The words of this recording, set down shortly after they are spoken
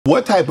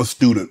What type of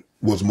student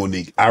was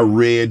Monique? I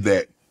read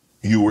that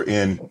you were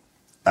in,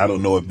 I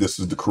don't know if this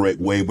is the correct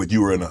way, but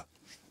you were in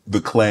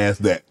the class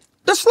that...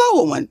 The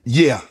slower one.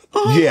 Yeah.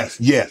 Yes.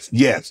 Yeah,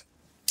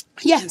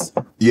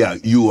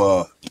 you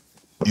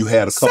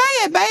had a couple... Say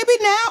it, baby,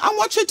 now. I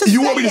want you to say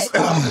want me it.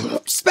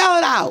 to Spell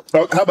it out.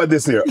 How about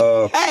this here?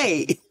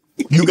 Hey.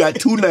 You got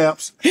 2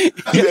 naps. You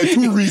had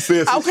 2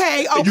 recesses.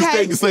 Okay. And you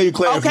stayed in the same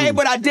class. Okay,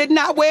 but I did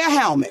not wear a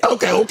helmet.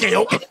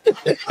 Okay.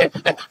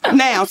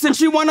 Now, since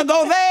you want to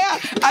go there,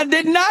 I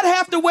did not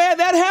have to wear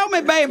that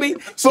helmet, baby.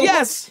 So,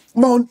 yes.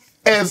 Mon,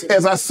 as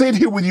I sit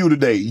here with you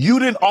today, you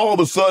didn't all of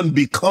a sudden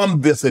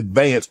become this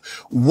advanced.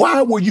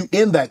 Why were you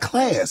in that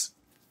class?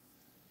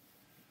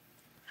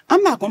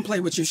 I'm not going to play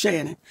with you,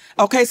 Shannon.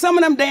 Okay, some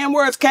of them damn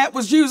words Cat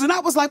was using, I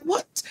was like,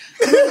 what?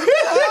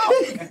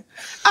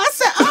 I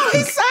said, oh,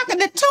 he's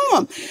socking it to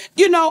him.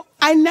 You know,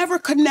 I never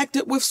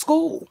connected with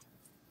school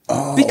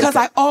because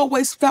I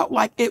always felt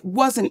like it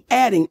wasn't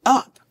adding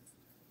up.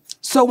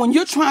 So when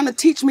you're trying to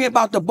teach me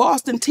about the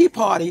Boston Tea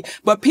Party,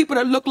 but people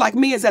that look like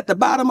me is at the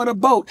bottom of the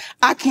boat,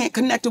 I can't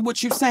connect to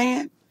what you're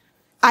saying.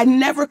 I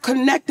never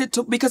connected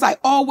to, because I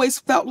always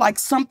felt like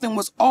something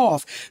was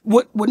off.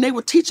 When they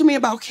were teaching me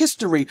about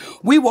history,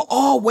 we were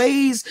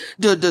always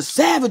the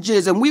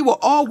savages and we were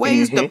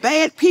always the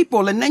bad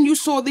people. And then you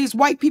saw these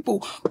white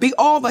people be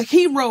all the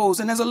heroes.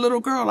 And as a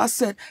little girl, I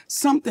said,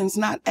 something's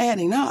not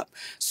adding up.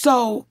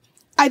 So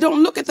I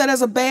don't look at that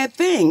as a bad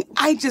thing.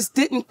 I just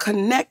didn't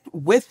connect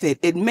with it.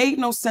 It made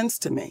no sense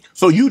to me.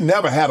 So you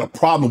never had a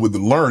problem with the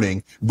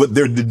learning, but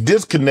the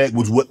disconnect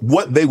was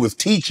what they was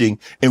teaching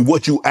and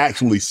what you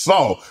actually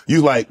saw.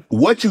 You like,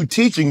 what you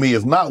teaching me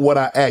is not what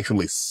I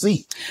actually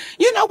see.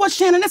 You know what,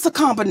 Shannon? It's a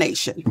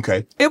combination.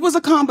 Okay. It was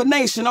a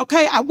combination,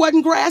 okay? I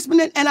wasn't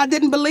grasping it and I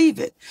didn't believe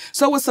it.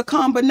 So it's a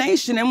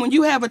combination. And when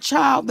you have a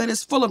child that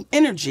is full of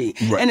energy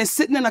and is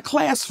sitting in a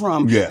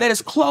classroom that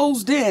is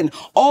closed in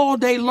all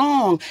day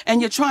long and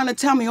you're trying to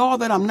tell me all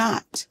that I'm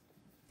not.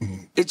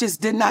 It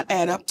just did not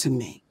add up to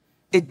me.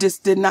 It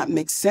just did not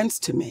make sense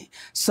to me.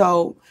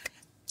 So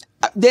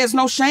there's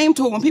no shame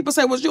to it. When people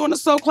say, was you in the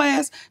soul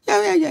class?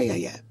 Yeah.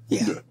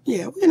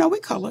 You know, we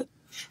colored.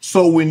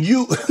 So when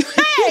you...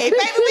 Hey,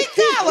 baby, we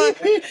colored.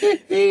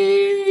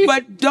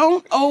 But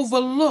don't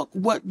overlook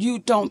what you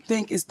don't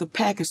think is the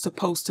package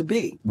supposed to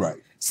be. Right.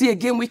 See,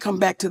 again, we come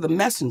back to the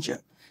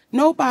messenger.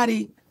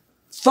 Nobody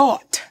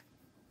thought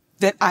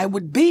that I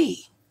would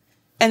be.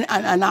 And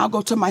I'll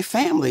go to my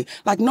family.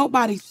 Like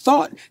nobody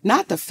thought,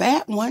 not the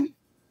fat one.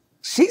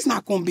 She's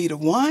not going to be the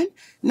one,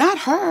 not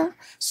her.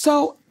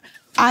 So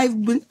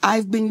I've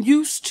been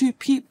used to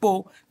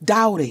people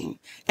doubting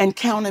and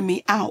counting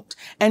me out.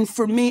 And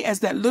for me,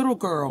 as that little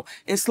girl,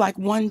 it's like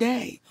one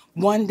day.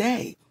 And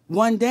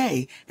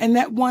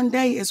that one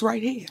day is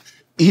right here.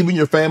 Even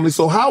your family.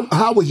 So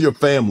how was your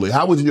family?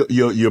 How was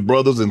your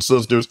brothers and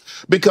sisters?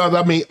 Because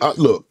I mean,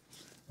 look,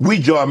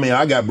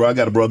 I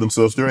got a brother and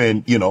sister,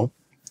 and you know,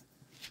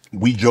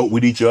 we joke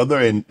with each other,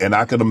 and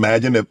I can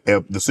imagine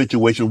if the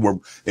situation were,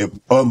 if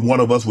one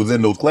of us was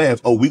in those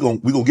class, we gonna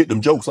get them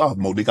jokes off,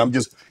 Monique.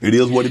 It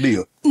is what it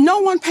is. No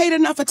one paid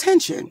enough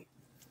attention.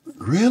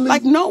 Really?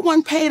 Like no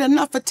one paid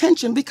enough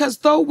attention, because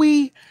though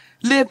we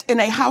lived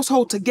in a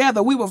household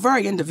together, we were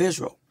very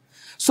individual.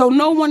 So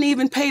no one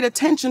even paid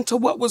attention to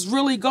what was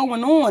really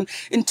going on,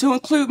 and to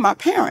include my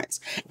parents.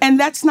 And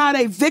that's not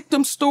a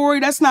victim story.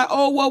 That's not,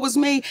 oh, woe was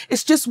me.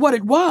 It's just what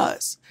it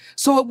was.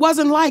 So it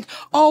wasn't like,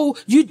 oh,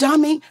 you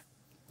dummy.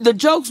 The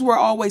jokes were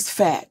always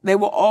fat. They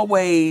were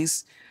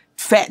always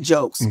fat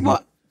jokes.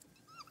 Well,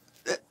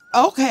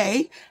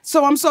 okay.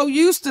 So I'm so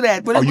used to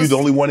that. But Are you the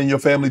only one in your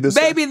family this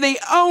Baby, the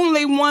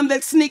only one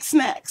that sneaks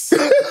snacks.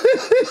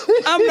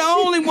 I'm the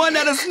only one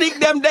that'll sneak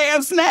them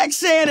damn snacks,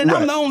 Shannon.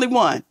 I'm the only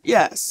one.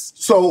 Yes.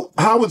 So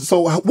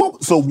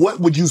what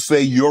would you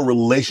say your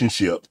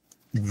relationship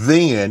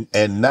then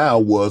and now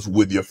was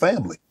with your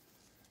family?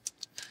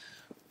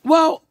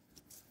 Well,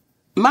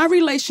 my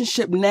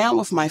relationship now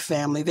with my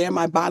family, they're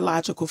my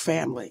biological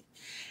family,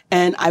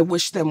 and I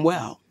wish them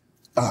well.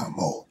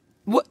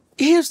 Well,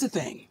 here's the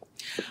thing.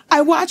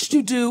 I watched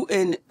you do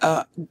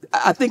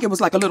I think it was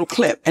like a little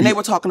clip, and they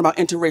were talking about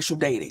interracial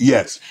dating.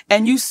 Yes.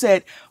 And you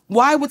said,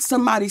 why would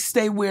somebody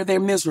stay where they're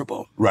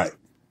miserable? Right.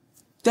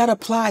 That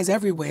applies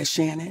everywhere,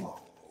 Shannon.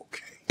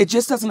 Okay. It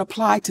just doesn't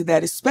apply to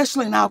that,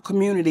 especially in our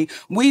community.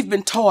 We've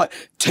been taught,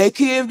 take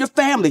care of your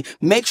family,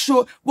 make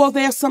sure. Well,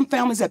 there are some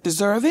families that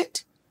deserve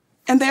it.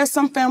 And there are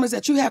some families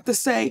that you have to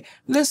say,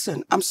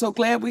 listen, I'm so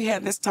glad we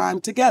had this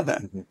time together.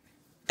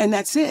 And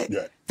that's it.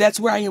 Yeah. That's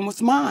where I am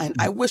with mine.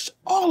 I wish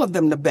all of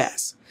them the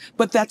best,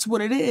 but that's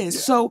what it is.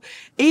 Yeah. So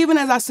even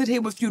as I sit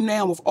here with you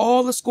now, with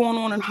all that's going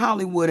on in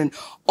Hollywood and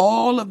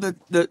all of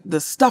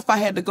the stuff I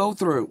had to go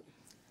through,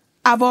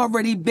 I've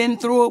already been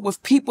through it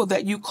with people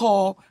that you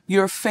call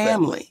your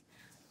family.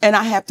 And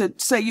I have to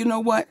say, you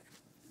know what?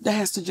 That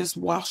has to just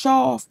wash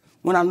off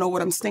when I know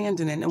what I'm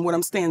standing in and what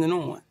I'm standing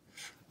on.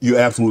 You're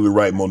absolutely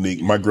right,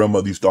 Monique. My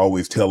grandmother used to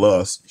always tell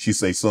us, she'd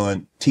say,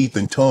 son, teeth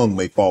and tongue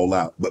may fall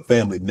out, but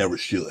family never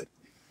should.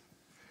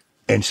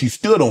 And she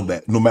stood on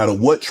that. No matter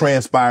what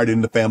transpired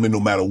in the family, no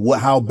matter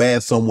how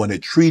bad someone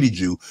had treated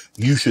you,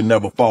 you should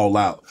never fall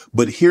out.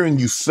 But hearing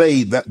you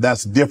say that,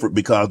 that's different,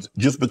 because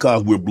just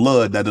because we're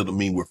blood, that doesn't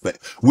mean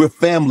we're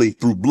family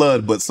through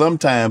blood. But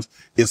sometimes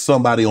it's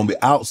somebody on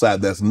the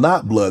outside that's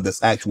not blood,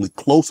 that's actually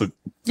closer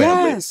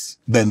family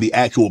than the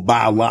actual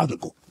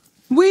biological.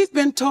 We've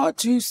been taught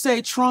to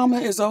say trauma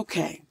is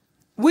okay.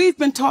 We've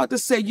been taught to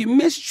say you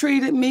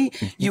mistreated me,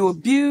 you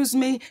abused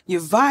me, you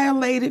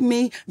violated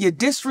me, you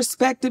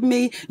disrespected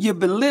me, you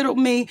belittled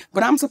me,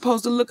 but I'm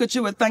supposed to look at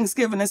you at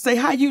Thanksgiving and say,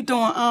 how you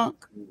doing,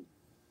 Unc?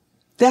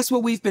 That's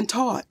what we've been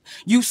taught.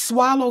 You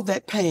swallow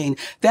that pain.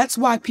 That's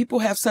why people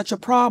have such a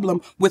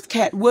problem with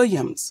Cat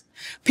Williams.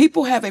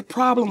 People have a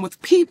problem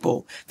with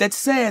people that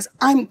says,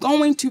 I'm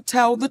going to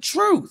tell the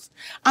truth.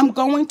 I'm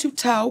going to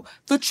tell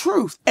the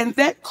truth. And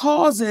that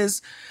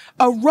causes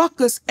a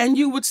ruckus, and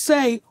you would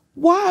say,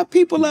 why are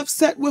people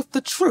upset with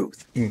the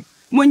truth?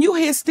 When you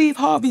hear Steve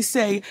Harvey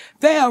say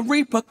there are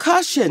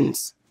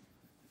repercussions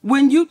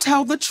when you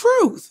tell the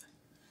truth.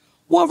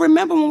 Well,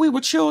 remember when we were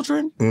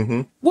children?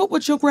 What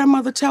would your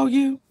grandmother tell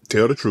you?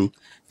 Tell the truth.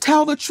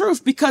 Tell the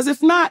truth, because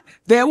if not,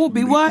 there will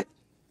be what?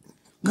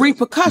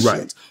 Repercussions.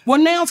 Right. Well,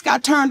 now it's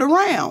got turned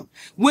around.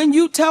 When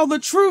you tell the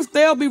truth,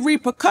 there'll be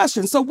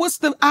repercussions. So what's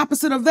the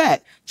opposite of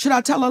that? Should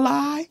I tell a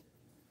lie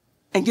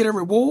and get a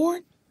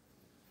reward?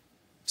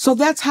 So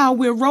that's how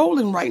we're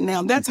rolling right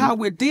now. That's how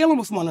we're dealing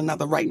with one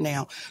another right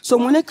now. So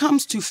when it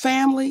comes to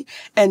family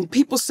and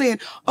people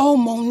saying, oh,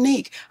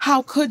 Monique,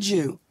 how could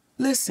you?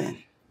 Listen,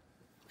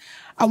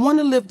 I want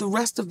to live the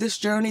rest of this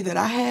journey that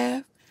I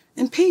have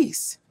in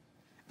peace.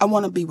 I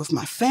want to be with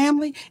my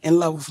family, in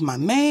love with my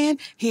man,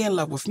 he in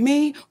love with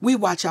me. We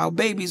watch our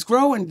babies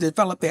grow and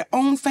develop their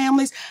own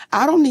families.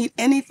 I don't need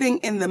anything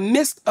in the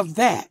midst of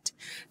that,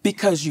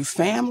 because you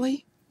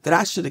family, that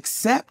I should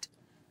accept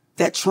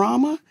that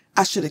trauma.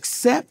 I should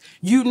accept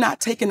you not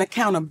taking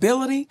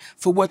accountability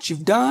for what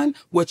you've done,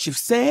 what you've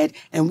said,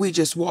 and we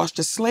just washed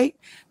the slate.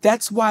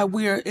 That's why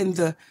we're in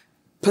the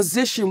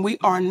position we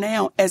are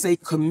now as a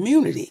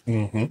community,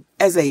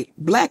 as a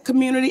Black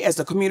community, as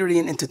a community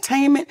in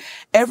entertainment.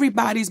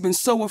 Everybody's been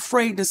so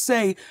afraid to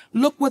say,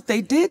 look what they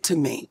did to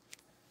me.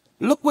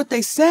 Look what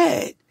they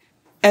said.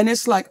 And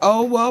it's like,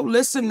 oh, well,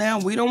 listen now,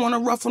 we don't want to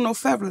ruffle no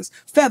feathers,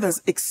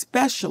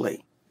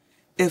 especially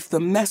if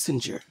the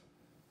messenger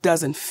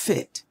doesn't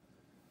fit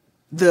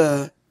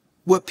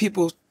what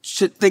people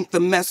should think the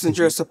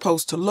messenger is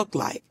supposed to look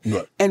like.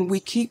 Right. And we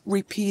keep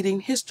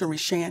repeating history,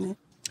 Shannon.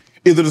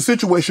 Is it a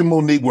situation,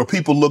 Monique, where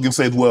people look and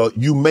say, well,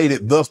 you made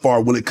it thus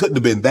far? Well, it couldn't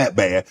have been that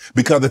bad,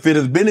 because if it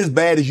has been as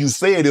bad as you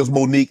say it is,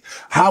 Monique,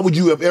 how would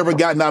you have ever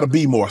gotten out of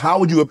B-More? How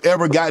would you have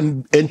ever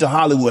gotten into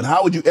Hollywood?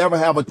 How would you ever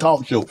have a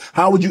talk show?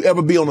 How would you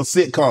ever be on a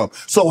sitcom?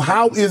 So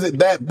how is it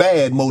that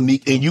bad,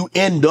 Monique, and you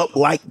end up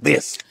like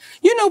this?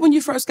 You know, when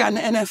you first got in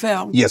the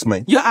NFL? Yes,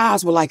 ma'am. Your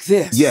eyes were like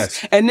this.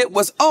 Yes. And it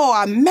was, oh,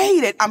 I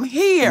made it. I'm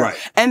here.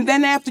 Right. And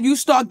then after you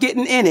start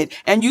getting in it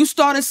and you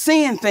started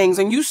seeing things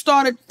and you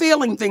started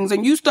feeling things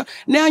and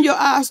now your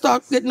eyes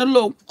start getting a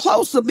little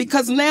closer,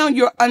 because now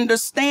you're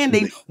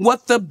understanding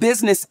what the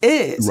business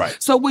is. Right.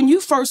 So when you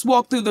first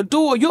walk through the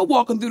door, you're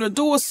walking through the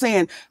door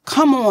saying,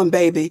 come on,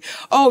 baby.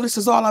 Oh, this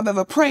is all I've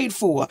ever prayed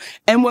for.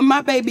 And when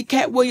my baby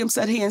Cat Williams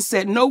sat here and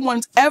said, no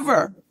one's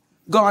ever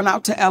gone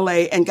out to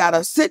LA and got a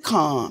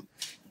sitcom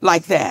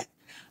like that.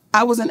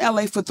 I was in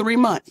LA for 3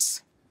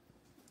 months,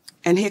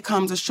 and here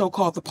comes a show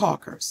called The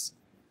Parkers.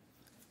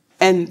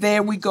 And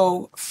there we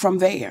go from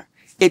there.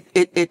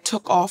 It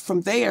took off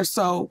from there.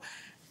 So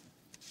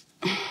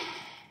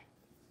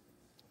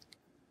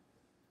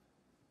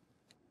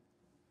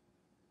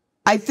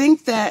I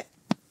think that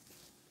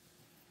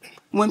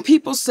when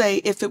people say,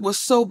 if it was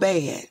so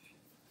bad,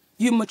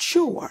 you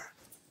mature.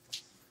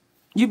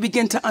 You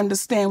begin to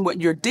understand what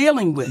you're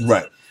dealing with.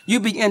 Right. You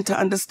begin to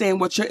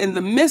understand what you're in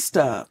the midst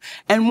of.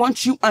 And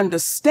once you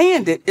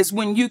understand it is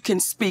when you can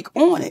speak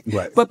on it.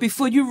 Right. But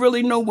before you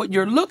really know what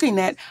you're looking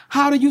at,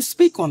 how do you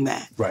speak on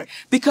that? Right.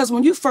 Because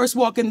when you first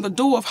walk in the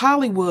door of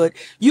Hollywood,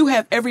 you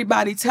have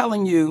everybody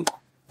telling you,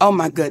 oh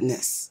my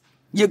goodness,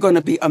 you're going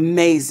to be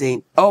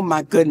amazing. Oh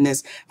my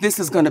goodness, this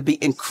is going to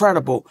be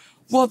incredible.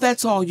 Well,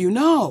 that's all you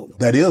know.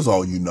 That is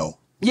all you know.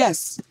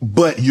 Yes.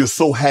 But you're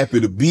so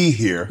happy to be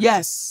here.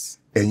 Yes.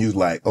 And you're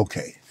like,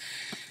 okay.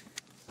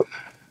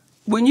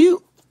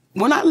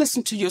 When I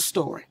listen to your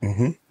story,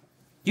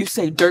 you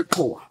say dirt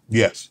poor.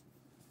 Yes.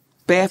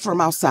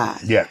 Bathroom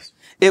outside. Yes.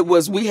 It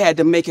was, we had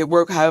to make it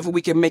work however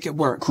we can make it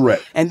work.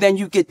 Correct. And then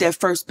you get that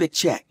first big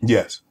check.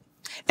 Yes.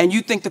 And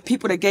you think the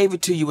people that gave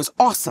it to you is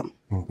awesome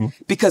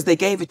because they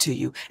gave it to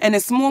you. And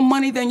it's more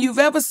money than you've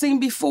ever seen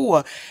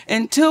before,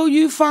 until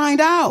you find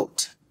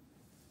out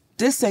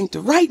this ain't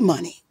the right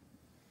money.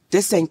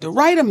 This ain't the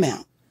right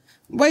amount.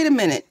 Wait a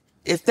minute.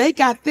 If they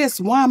got this,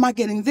 why am I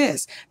getting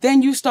this?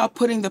 Then you start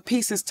putting the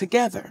pieces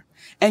together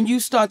and you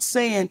start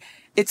saying,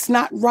 it's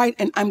not right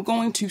and I'm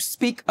going to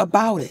speak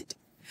about it.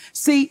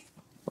 See,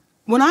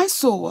 when I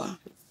saw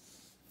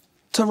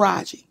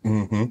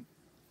Taraji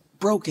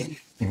broken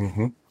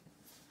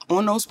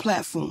on those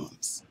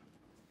platforms,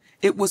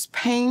 It was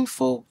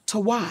painful to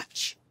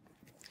watch.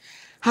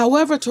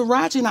 However,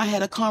 Taraji and I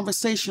had a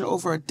conversation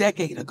over a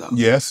decade ago.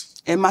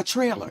 Yes. In my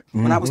trailer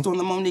when I was doing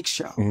the Monique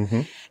show.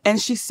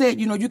 And she said,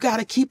 you know, you got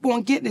to keep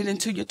on getting it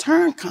until your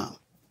turn comes.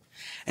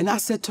 And I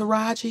said,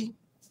 Taraji,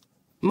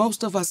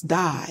 most of us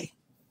die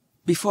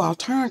before our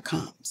turn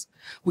comes.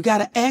 We got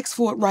to ask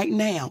for it right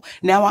now.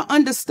 Now, I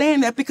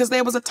understand that because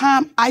there was a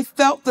time I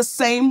felt the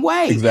same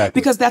way. Exactly.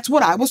 Because that's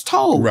what I was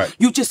told. Right.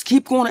 You just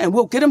keep going and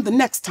we'll get him the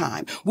next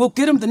time. We'll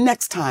get him the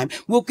next time.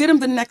 We'll get him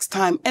the next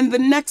time. And the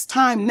next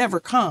time never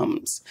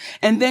comes.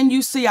 And then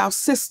you see our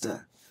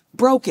sister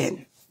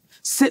broken,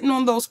 sitting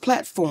on those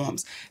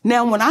platforms.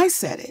 Now, when I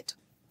said it,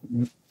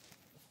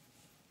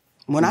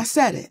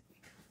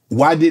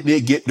 why didn't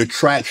it get the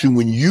traction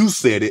when you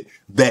said it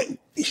that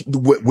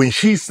when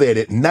she said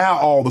it? Now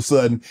all of a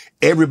sudden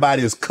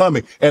everybody is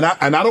coming, and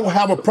I don't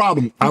have a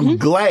problem. I'm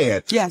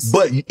glad. Yes.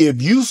 But if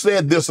you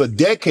said this a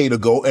decade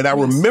ago, and I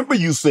remember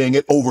you saying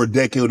it over a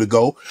decade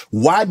ago,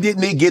 why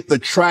didn't it get the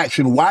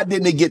traction? Why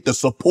didn't it get the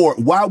support?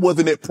 Why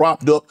wasn't it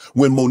propped up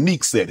when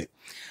Monique said it?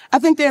 I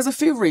think there's a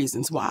few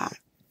reasons why.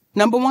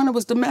 Number one, it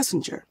was the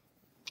messenger.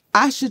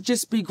 I should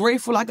just be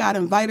grateful I got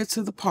invited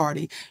to the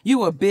party.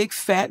 You a big,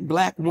 fat,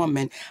 black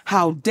woman.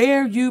 How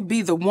dare you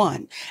be the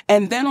one?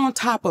 And then on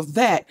top of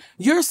that,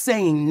 you're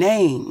saying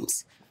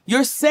names.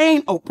 You're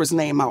saying Oprah's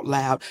name out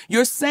loud.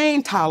 You're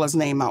saying Tyler's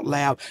name out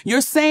loud.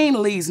 You're saying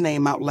Lee's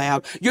name out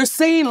loud. You're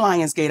saying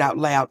Lionsgate out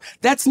loud.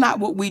 That's not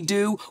what we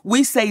do.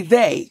 We say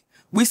they.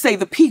 We say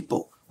the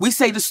people. We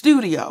say the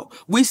studio.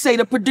 We say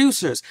the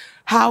producers.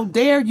 How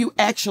dare you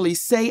actually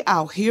say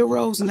our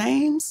heroes'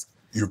 names?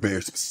 You're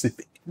very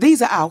specific.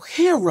 These are our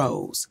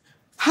heroes.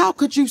 How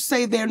could you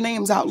say their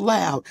names out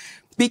loud?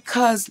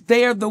 Because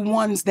they're the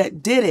ones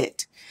that did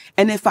it.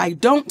 And if I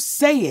don't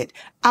say it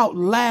out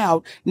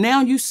loud,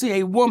 now you see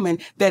a woman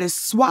that is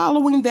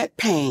swallowing that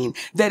pain,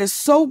 that is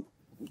so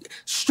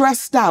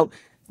stressed out.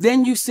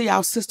 Then you see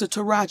our sister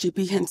Taraji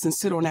P. Henson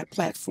sit on that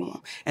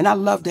platform. And I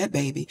love that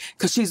baby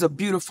because she's a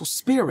beautiful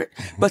spirit.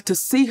 But to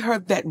see her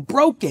that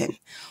broken,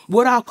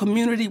 what our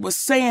community was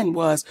saying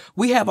was,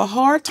 we have a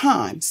hard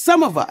time,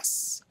 some of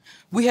us,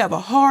 we have a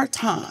hard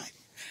time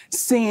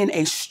seeing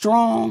a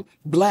strong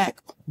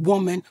black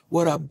woman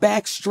with her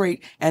back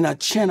straight and a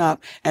chin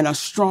up and a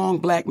strong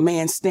black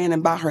man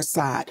standing by her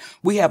side.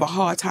 We have a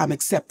hard time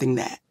accepting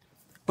that.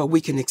 But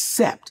we can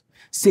accept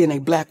seeing a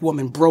black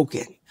woman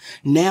broken.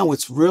 Now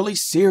it's really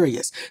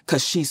serious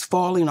because she's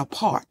falling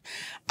apart.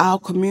 Our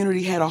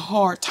community had a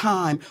hard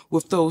time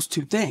with those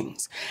two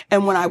things.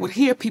 And when I would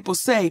hear people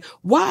say,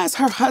 why is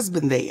her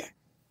husband there?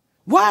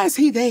 Why is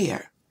he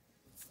there?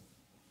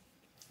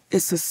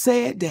 It's a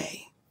sad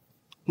day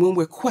when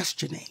we're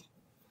questioning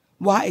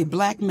why a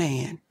black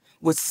man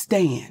would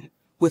stand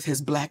with his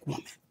black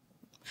woman.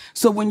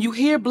 So when you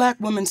hear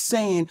black women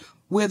saying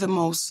we're the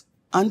most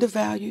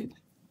undervalued,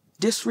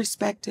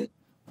 disrespected,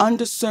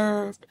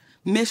 underserved,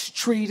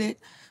 mistreated,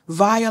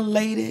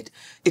 violated,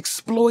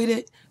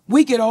 exploited,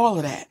 we get all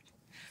of that.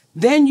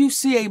 Then you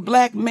see a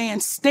black man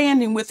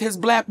standing with his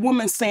black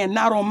woman saying,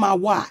 not on my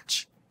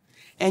watch.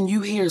 And you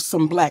hear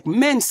some black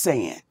men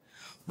saying,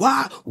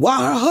 why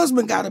her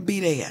husband got to be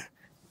there?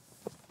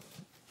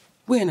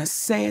 We're in a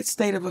sad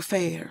state of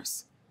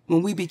affairs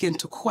when we begin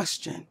to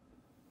question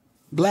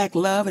black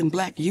love and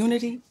black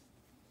unity.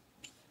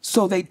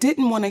 So they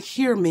didn't want to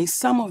hear me,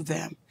 some of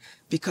them,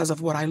 because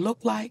of what I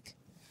look like,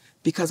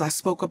 because I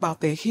spoke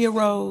about their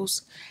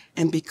heroes,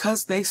 and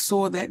because they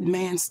saw that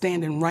man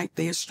standing right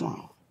there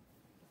strong.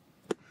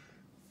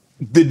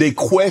 Did they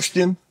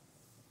question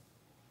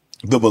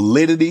the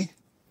validity,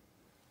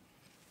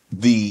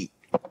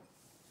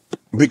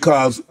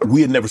 because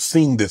we had never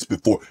seen this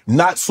before,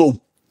 not so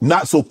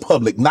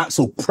public, not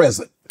so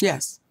present?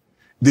 Yes.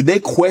 Did they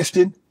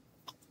question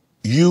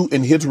you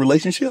and his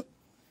relationship?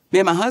 Me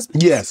and my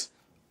husband? Yes.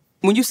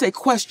 When you say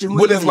question,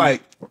 what it's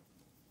like?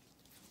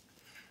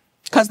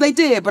 Because they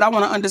did, but I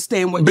want to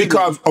understand what.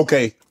 Because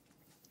okay,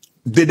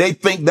 did they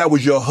think that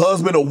was your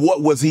husband, or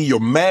what was he?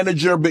 Your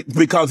manager?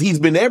 Because he's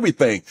been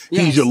everything.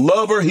 Yes. He's your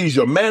lover. He's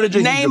your manager.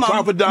 He's your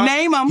confidant.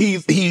 Name him.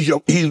 He's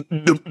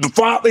the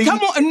father. Come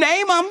on,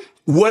 name him.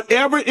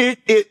 Whatever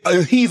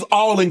he's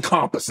all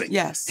encompassing.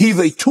 Yes. He's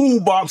a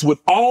toolbox with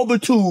all the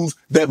tools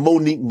that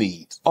Monique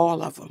needs.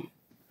 All of them.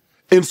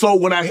 And so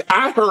when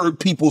I heard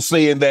people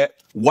saying that,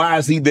 why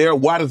is he there?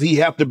 Why does he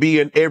have to be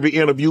in every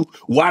interview?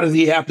 Why does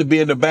he have to be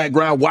in the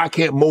background? Why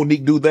can't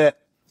Monique do that?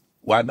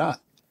 Why not?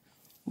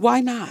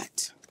 Why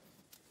not?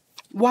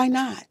 Why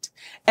not?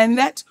 And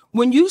that's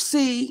when you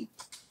see,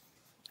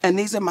 and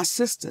these are my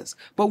sisters,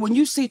 but when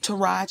you see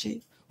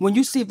Taraji, when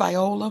you see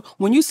Viola,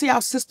 when you see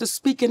our sisters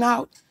speaking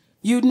out,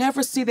 you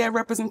never see their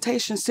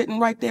representation sitting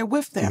right there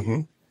with them.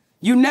 Mm-hmm.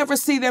 You never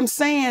see them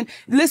saying,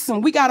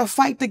 listen, we got to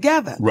fight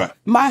together. Right.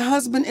 My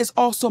husband is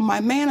also my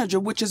manager,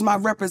 which is my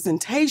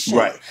representation.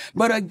 Right.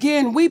 But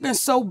again, we've been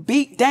so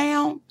beat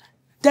down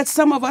that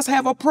some of us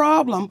have a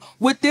problem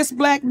with this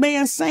black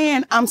man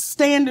saying, I'm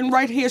standing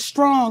right here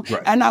strong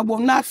and I will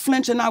not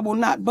flinch and I will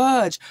not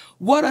budge.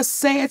 What a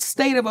sad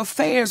state of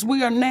affairs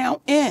we are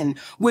now in,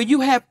 where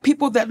you have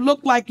people that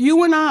look like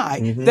you and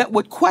I that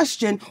would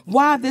question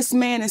why this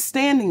man is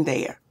standing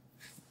there.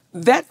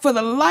 That, for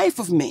the life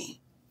of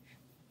me,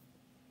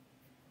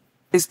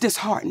 is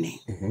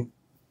disheartening.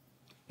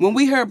 When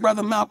we heard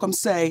Brother Malcolm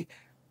say,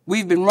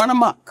 we've been run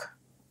amok,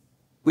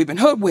 we've been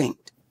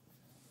hoodwinked,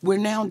 we're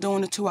now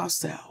doing it to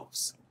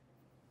ourselves.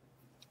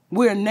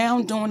 We're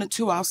now doing it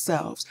to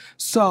ourselves.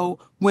 So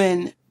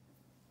when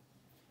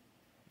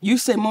you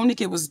say,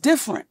 Monique, it was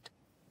different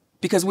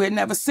because we had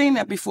never seen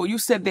that before, you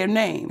said their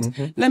names.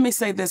 Let me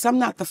say this, I'm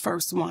not the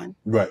first one.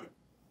 Right.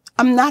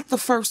 I'm not the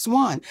first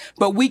one,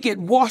 but we get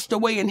washed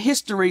away in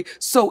history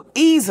so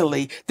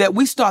easily that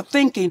we start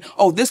thinking,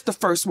 oh, this is the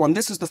first one.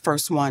 This is the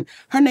first one.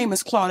 Her name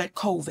is Claudette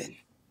Colvin.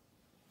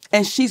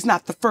 And she's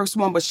not the first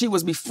one, but she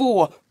was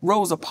before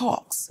Rosa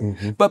Parks.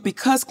 But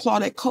because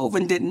Claudette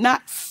Colvin did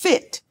not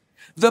fit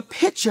the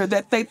picture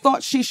that they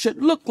thought she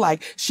should look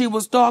like, she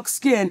was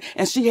dark-skinned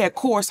and she had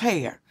coarse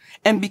hair.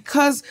 And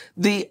because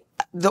the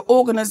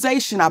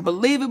organization, I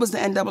believe it was the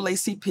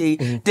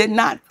NAACP, did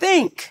not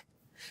think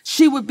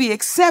she would be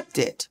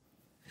accepted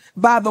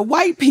by the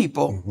white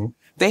people,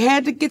 they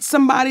had to get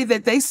somebody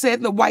that they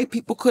said the white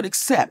people could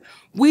accept.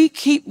 We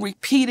keep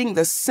repeating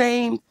the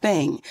same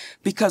thing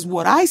because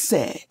what I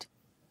said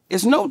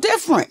is no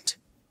different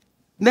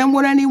than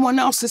what anyone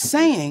else is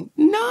saying.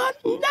 Not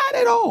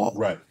at all.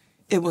 Right.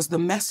 It was the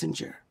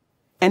messenger.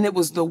 And it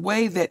was the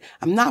way that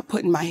I'm not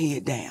putting my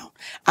head down.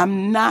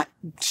 I'm not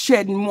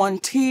shedding one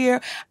tear.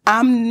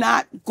 I'm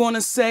not going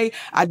to say,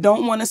 I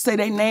don't want to say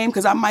their name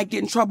because I might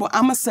get in trouble.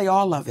 I'm going to say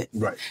all of it.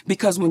 Right.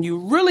 Because when you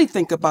really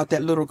think about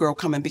that little girl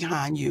coming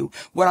behind you,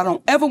 what I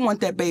don't ever want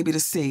that baby to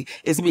see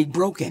is me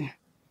broken.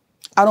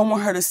 I don't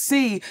want her to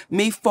see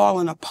me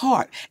falling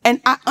apart. And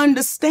I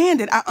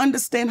understand it. I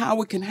understand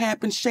how it can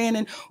happen,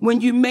 Shannon,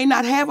 when you may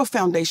not have a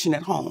foundation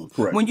at home,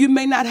 Correct. When you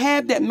may not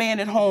have that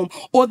man at home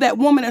or that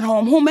woman at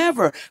home,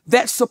 whomever,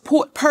 that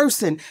support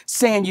person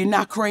saying, you're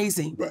not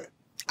crazy. Right.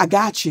 I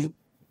got you.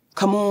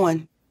 Come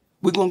on.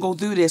 We're going to go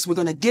through this. We're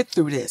going to get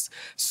through this.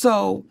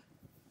 So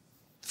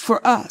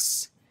for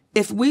us,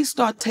 if we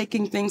start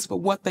taking things for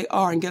what they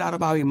are and get out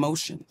of our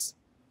emotions,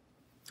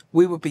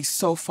 we would be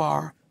so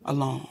far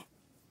along.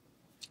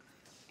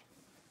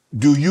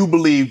 Do you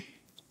believe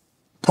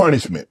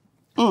punishment?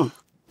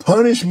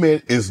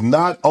 Punishment is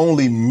not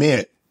only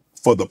meant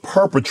for the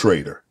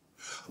perpetrator,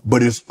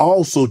 but it's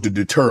also to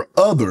deter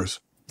others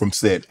from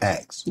said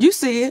acts. You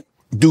see it.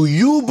 Do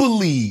you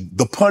believe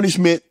the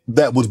punishment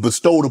that was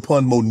bestowed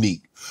upon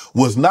Monique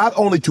was not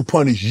only to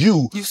punish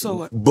you,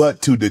 saw it,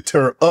 but to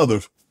deter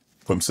others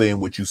from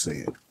saying what you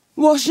said?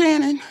 Well,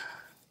 Shannon,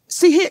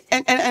 see here,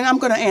 and I'm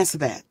going to answer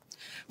that.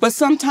 But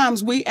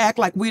sometimes we act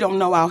like we don't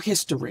know our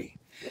history.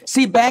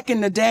 See, back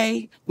in the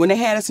day when they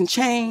had us in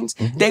chains,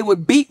 they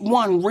would beat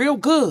one real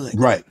good.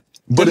 Right.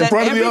 But in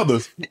front of the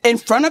others. In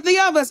front of the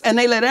others. And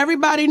they let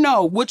everybody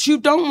know what you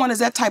don't want is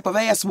that type of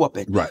ass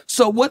whooping. Right.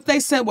 So what they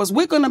said was,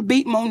 we're going to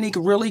beat Monique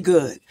really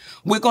good.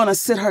 We're going to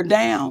sit her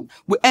down.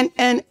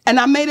 And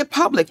I made it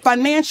public.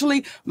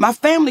 Financially, my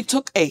family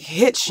took a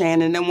hit,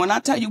 Shannon. And when I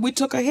tell you we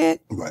took a hit,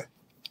 right,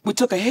 we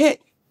took a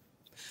hit.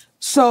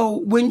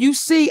 So when you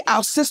see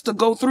our sister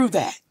go through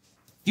that,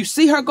 you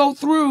see her go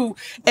through,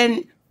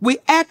 and we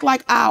act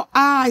like our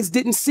eyes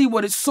didn't see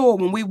what it saw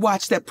when we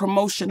watched that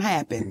promotion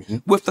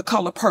happen with The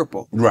Color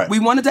Purple. Right. We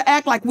wanted to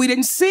act like we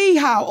didn't see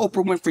how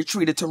Oprah Winfrey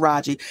treated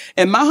Taraji.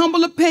 In my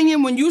humble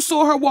opinion, when you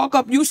saw her walk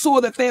up, you saw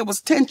that there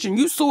was tension.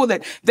 You saw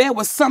that there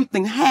was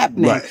something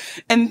happening.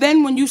 Right. And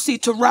then when you see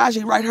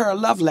Taraji write her a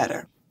love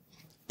letter,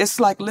 it's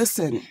like,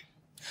 listen,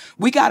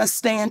 we got to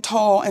stand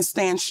tall and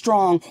stand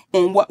strong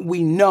on what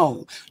we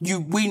know.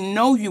 We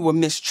know you were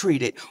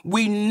mistreated.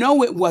 We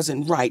know it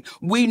wasn't right.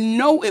 We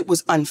know it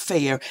was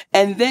unfair.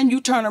 And then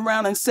you turn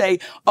around and say,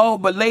 oh,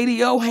 but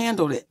Lady O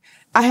handled it.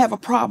 I have a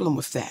problem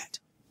with that.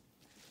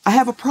 I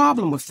have a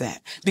problem with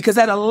that because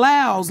that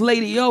allows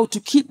Lady O to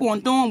keep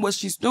on doing what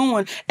she's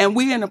doing. And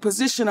we're in a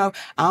position of,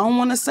 I don't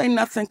want to say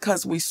nothing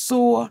because we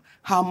saw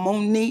how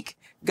Monique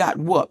got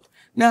whooped.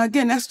 Now,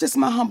 again, that's just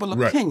my humble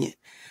opinion.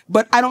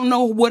 But I don't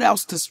know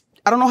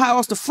I don't know how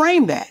else to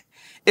frame that.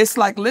 It's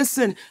like,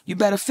 listen, you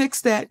better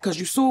fix that because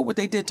you saw what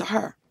they did to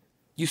her.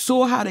 You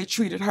saw how they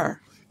treated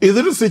her. Is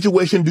it a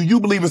situation, do you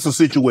believe it's a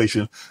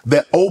situation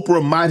that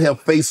Oprah might have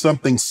faced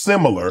something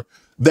similar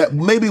that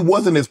maybe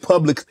wasn't as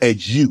public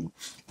as you?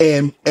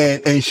 And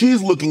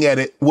she's looking at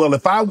it, well,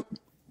 if I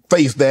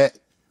faced that,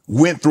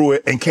 went through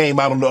it and came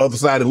out on the other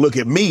side and look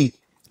at me,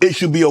 it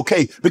should be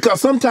okay.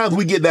 Because sometimes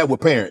we get that with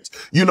parents.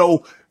 You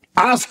know,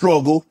 I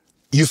struggle.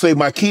 You say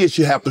my kids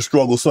should have to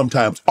struggle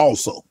sometimes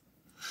also.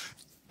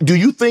 Do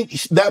you think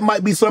that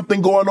might be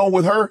something going on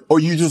with her? Or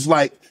you just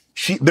like,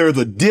 there's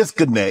a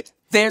disconnect?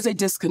 There's a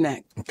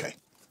disconnect. Okay.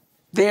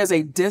 There's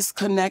a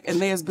disconnect, and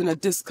there's been a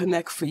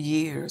disconnect for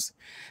years.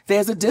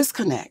 There's a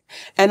disconnect.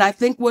 And I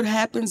think what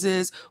happens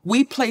is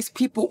we place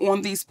people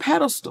on these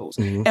pedestals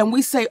and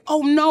we say,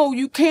 oh, no,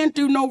 you can't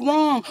do no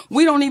wrong.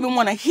 We don't even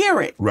want to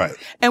hear it. Right.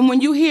 And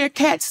when you hear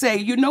cats say,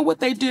 you know what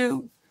they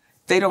do?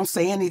 They don't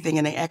say anything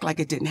and they act like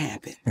it didn't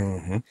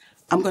happen.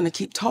 I'm going to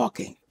keep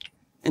talking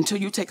until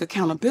you take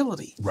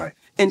accountability. Right.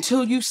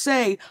 Until you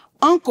say,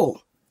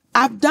 Uncle,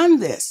 I've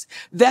done this.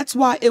 That's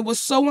why it was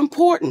so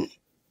important.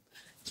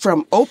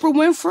 From Oprah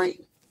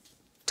Winfrey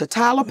to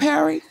Tyler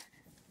Perry,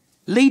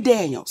 Lee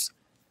Daniels.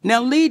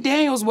 Now, Lee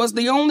Daniels was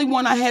the only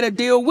one I had to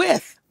deal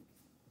with.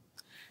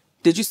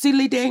 Did you see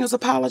Lee Daniels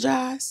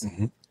apologize?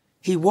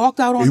 He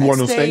walked out on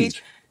that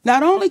stage.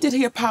 Not only did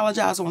he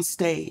apologize on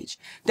stage,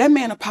 that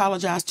man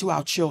apologized to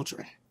our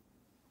children.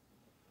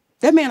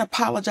 That man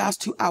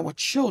apologized to our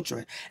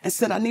children and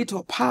said, I need to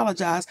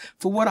apologize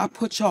for what I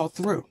put y'all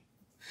through.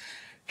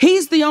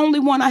 He's the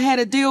only one I had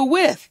to deal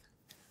with.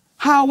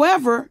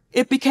 However,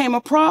 it became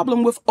a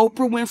problem with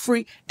Oprah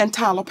Winfrey and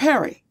Tyler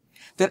Perry,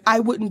 that I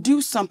wouldn't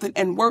do something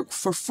and work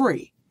for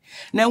free.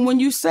 Now, when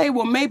you say,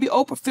 well, maybe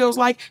Oprah feels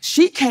like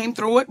she came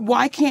through it,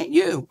 why can't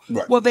you?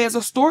 Right. Well, there's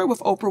a story with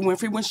Oprah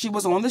Winfrey when she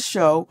was on the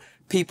show,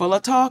 People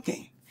Are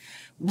Talking.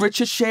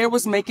 Richard Scher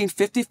was making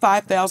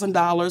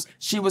 $55,000.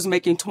 She was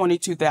making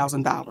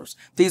 $22,000.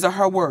 These are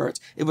her words.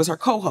 It was her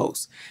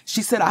co-host.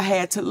 She said, I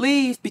had to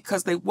leave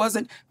because they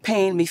wasn't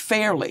paying me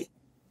fairly.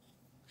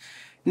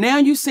 Now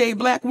you say a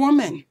black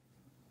woman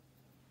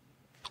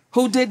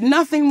who did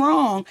nothing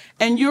wrong,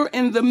 and you're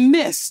in the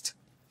midst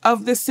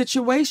of this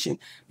situation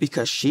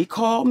because she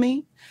called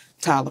me,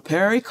 Tyler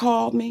Perry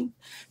called me,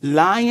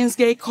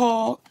 Lionsgate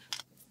called.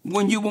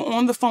 When you were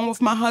on the phone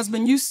with my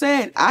husband, you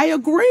said, I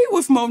agree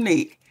with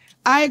Monique.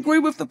 I agree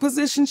with the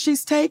position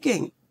she's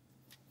taking.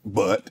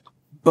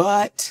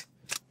 But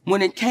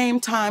when it came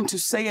time to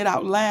say it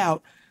out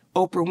loud,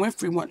 Oprah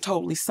Winfrey went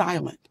totally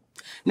silent.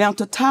 Now,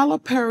 to Tyler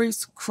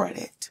Perry's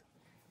credit,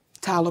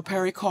 Tyler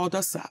Perry called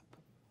us up,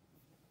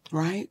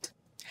 right?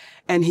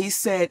 And he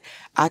said,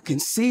 I can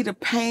see the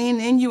pain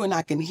in you and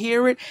I can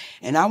hear it.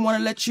 And I want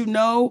to let you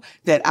know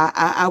that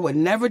I would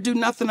never do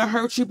nothing to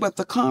hurt you. But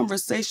the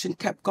conversation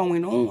kept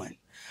going on.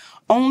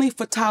 Only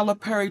for Tyler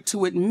Perry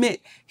to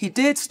admit he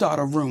did start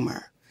a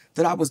rumor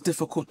that I was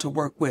difficult to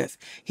work with.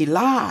 He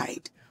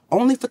lied.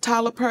 Only for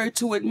Tyler Perry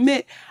to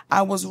admit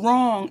I was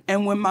wrong.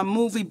 And when my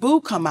movie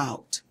Boo come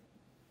out,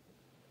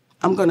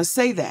 I'm going to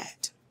say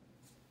that,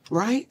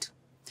 right?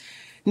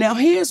 Now,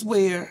 here's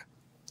where,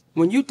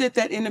 when you did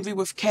that interview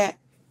with Kat,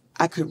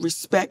 I could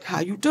respect how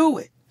you do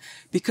it.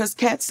 Because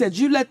Kat said,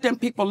 you let them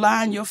people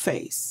lie in your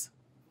face.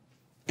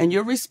 And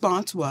your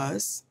response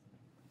was,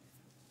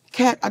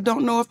 Kat, I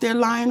don't know if they're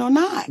lying or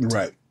not.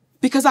 Right.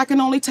 Because I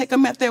can only take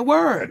them at their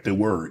word. At their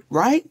word.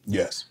 Right?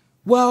 Yes.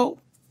 Well,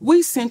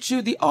 we sent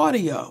you the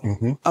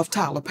audio of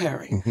Tyler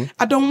Perry.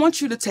 I don't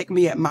want you to take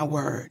me at my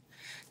word.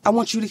 I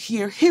want you to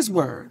hear his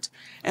words.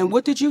 And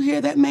what did you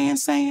hear that man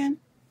saying?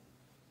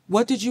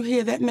 What did you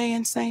hear that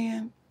man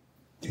saying?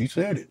 He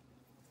said it.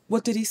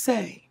 What did he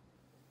say?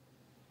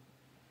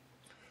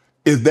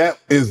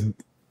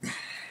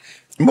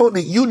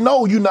 Monique, you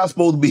know you're not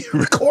supposed to be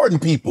recording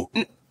people.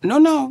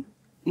 No.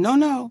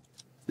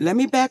 Let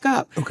me back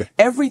up. Okay.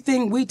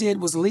 Everything we did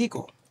was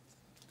legal.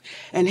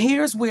 And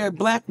here's where a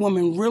black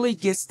woman really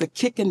gets the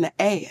kick in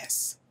the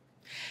ass.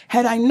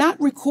 Had I not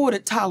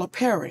recorded Tyler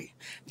Perry,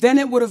 then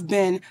it would have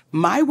been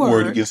my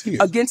word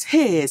against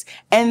his.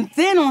 And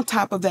then on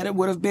top of that, it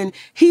would have been,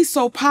 he's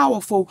so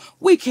powerful,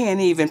 we can't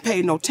even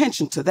pay no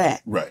attention to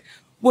that. Right.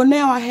 Well,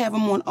 now I have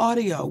him on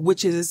audio,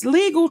 which is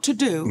legal to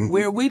do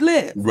where we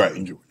live. Right,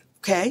 in Georgia.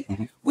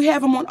 Okay? We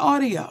have him on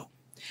audio.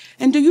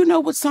 And do you know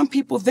what some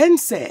people then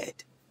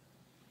said?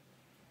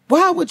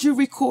 Why would you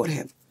record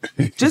him?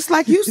 Just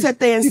like you sat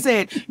there and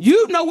said,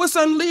 you know it's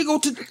illegal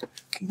to...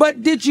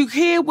 But did you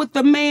hear what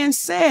the man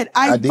said?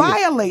 I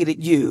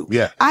violated you.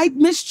 Yeah. I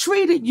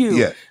mistreated you.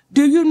 Yeah.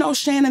 Do you know,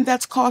 Shannon,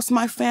 that's cost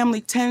my family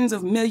tens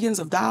of millions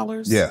of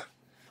dollars? Yeah.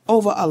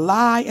 Over a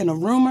lie and a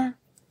rumor?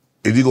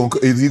 Is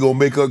he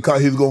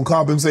gonna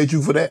compensate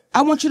you for that?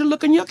 I want you to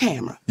look in your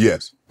camera.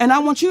 Yes. And I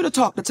want you to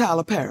talk to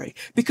Tyler Perry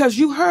because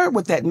you heard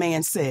what that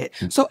man said.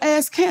 So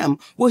ask him,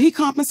 will he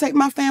compensate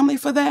my family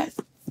for that?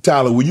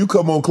 Tyler, will you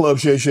come on Club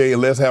Shay Shay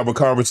and let's have a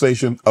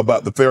conversation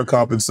about the fair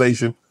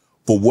compensation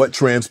for what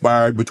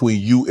transpired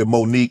between you and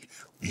Monique?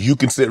 You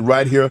can sit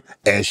right here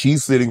and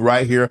she's sitting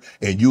right here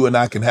and you and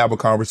I can have a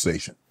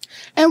conversation.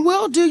 And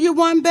we'll do you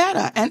one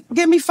better. And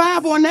give me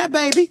 5 on that,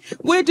 baby.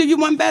 We'll do you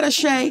one better,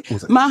 Shay.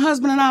 My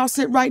husband and I will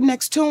sit right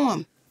next to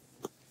him.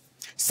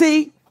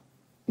 See,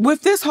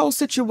 with this whole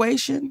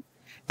situation,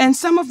 and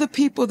some of the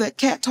people that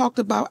Kat talked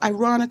about,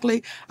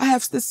 ironically, I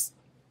have this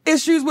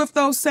issues with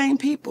those same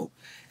people.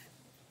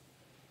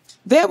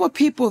 There were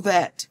people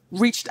that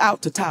reached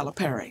out to Tyler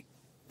Perry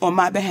on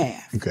my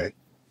behalf. Okay.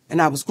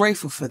 And I was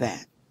grateful for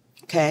that.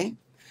 Okay.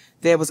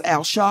 There was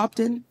Al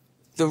Sharpton,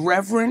 the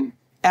Reverend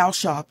Al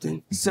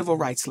Sharpton, civil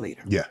rights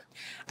leader. Yeah.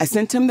 I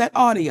sent him that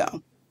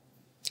audio.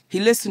 He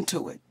listened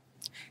to it.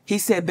 He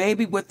said,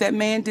 baby, what that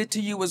man did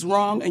to you was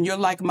wrong, and you're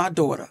like my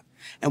daughter.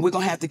 And we're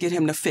going to have to get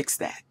him to fix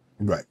that.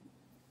 Right.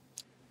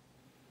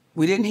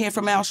 We didn't hear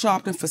from Al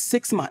Sharpton for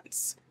 6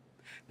 months.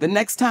 The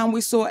next time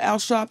we saw Al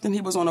Sharpton, he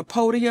was on a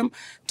podium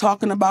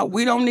talking about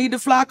we don't need to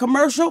fly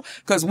commercial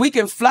because we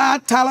can fly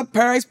Tyler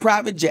Perry's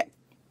private jet.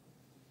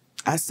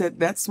 I said,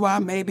 that's why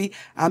maybe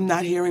I'm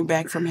not hearing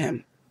back from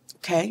him.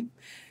 Okay.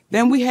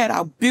 Then we had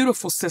our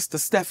beautiful sister,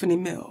 Stephanie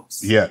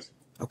Mills. Yes.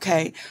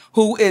 Okay.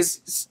 Who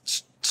is,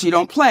 she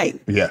don't play.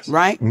 Yes.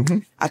 Right? Mm-hmm.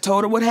 I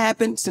told her what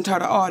happened, sent her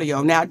the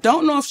audio. Now, I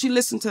don't know if she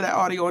listened to that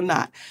audio or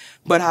not.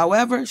 But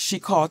however, she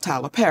called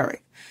Tyler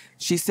Perry.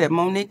 She said,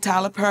 Monique,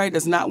 Tyler Perry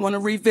does not want to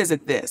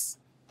revisit this.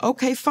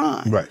 Okay,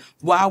 fine. Right.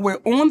 While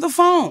we're on the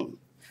phone,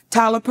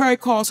 Tyler Perry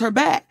calls her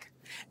back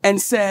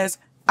and says,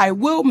 I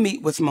will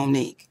meet with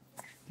Monique,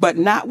 but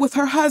not with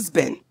her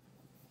husband.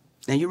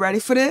 Now, you ready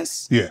for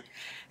this? Yeah.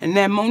 And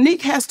then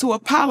Monique has to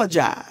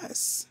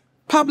apologize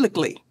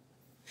publicly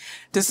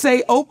to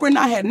say Oprah and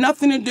I had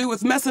nothing to do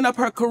with messing up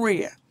her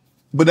career.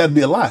 But that'd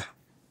be a lie.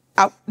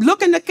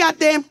 Look in the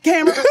goddamn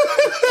camera.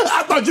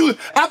 I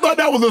thought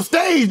that was a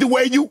stage, the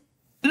way you...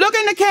 Look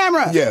in the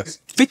camera. Yes.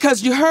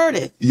 Because you heard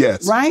it.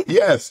 Yes. Right?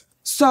 Yes.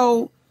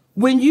 So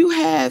when you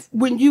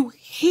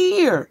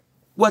hear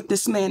what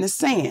this man is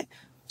saying,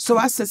 so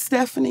I said,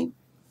 Stephanie,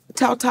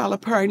 tell Tyler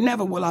Perry,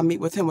 never will I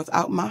meet with him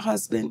without my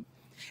husband.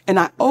 And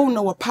I owe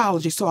no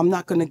apology, so I'm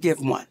not going to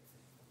give one.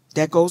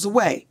 That goes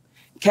away.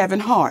 Kevin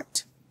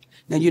Hart.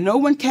 Now, you know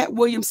when Cat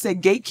Williams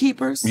said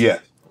gatekeepers?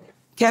 Yes.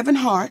 Kevin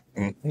Hart,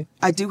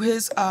 I do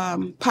his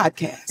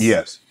podcast.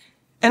 Yes.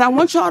 And I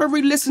want y'all to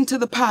re-listen to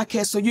the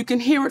podcast so you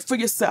can hear it for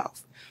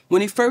yourself.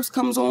 When he first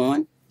comes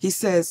on, he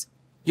says,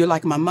 you're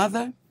like my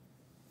mother,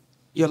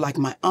 you're like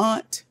my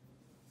aunt,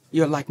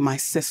 you're like my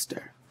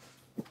sister.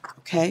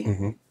 Okay?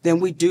 Mm-hmm. Then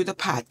we do the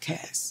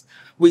podcast.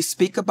 We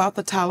speak about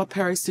the Tyler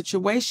Perry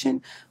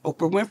situation.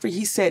 Oprah Winfrey,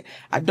 he said,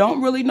 I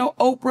don't really know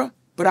Oprah,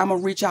 but I'm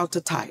going to reach out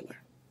to Tyler.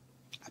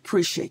 I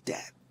appreciate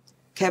that.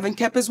 Kevin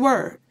kept his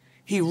word.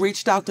 He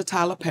reached out to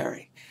Tyler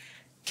Perry.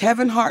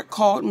 Kevin Hart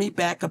called me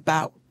back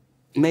about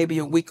maybe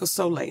a week or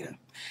so later.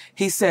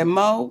 He said,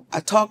 Mo, I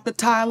talked to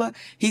Tyler.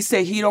 He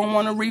said he don't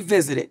want to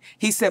revisit it.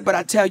 He said, but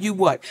I tell you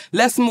what,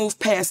 let's move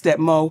past that,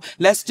 Mo.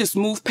 Let's just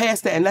move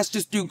past that and let's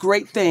just do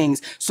great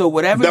things. So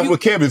whatever That's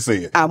what Kevin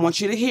said. I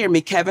want you to hear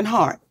me, Kevin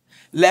Hart.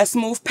 Let's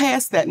move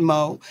past that,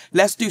 Mo.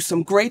 Let's do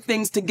some great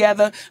things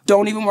together.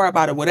 Don't even worry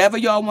about it. Whatever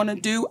y'all want to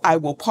do, I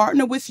will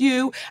partner with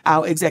you.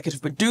 I'll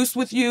executive produce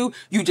with you.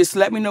 You just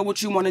let me know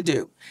what you want to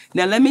do.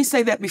 Now, let me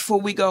say that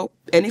before we go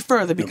any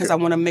further, because I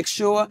want to make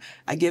sure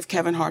I give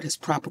Kevin Hart his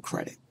proper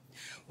credit.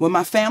 When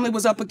my family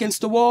was up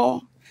against the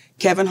wall,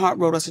 Kevin Hart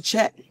wrote us a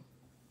check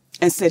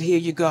and said, here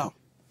you go.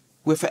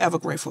 We're forever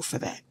grateful for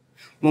that.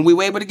 When we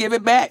were able to give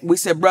it back, we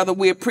said, brother,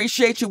 we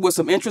appreciate you with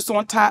some interest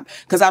on top,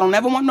 because I don't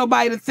ever want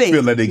nobody to think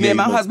me and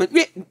my husband.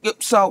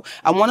 So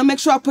I want to make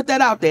sure I put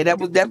that out there.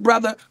 That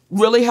brother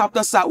really helped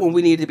us out when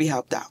we needed to be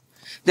helped out.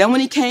 Then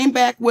when he came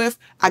back with,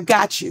 I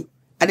got you.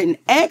 I didn't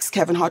ask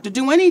Kevin Hart to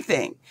do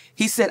anything.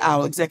 He said,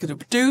 I'll executive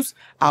produce.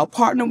 I'll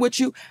partner with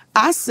you.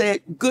 I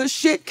said, good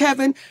shit,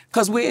 Kevin,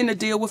 because we're in a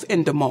deal with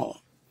Endemol.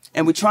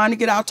 And we're trying to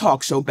get our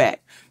talk show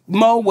back.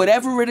 Mo,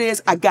 whatever it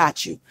is, I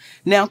got you.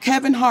 Now,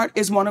 Kevin Hart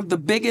is one of the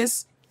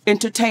biggest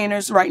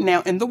entertainers right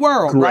now in the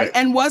world, Correct. right?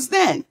 And was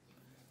then.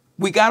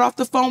 We got off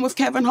the phone with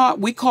Kevin Hart.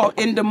 We called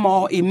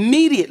Endemol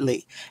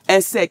immediately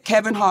and said,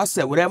 Kevin Hart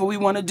said, whatever we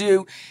want to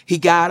do, he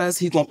got us.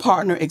 He's going to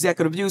partner,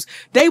 executive use.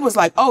 They was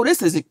like, oh,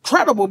 this is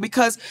incredible,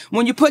 because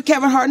when you put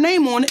Kevin Hart's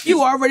name on it,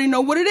 you already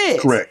know what it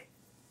is. Correct.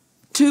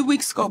 2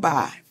 weeks go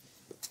by.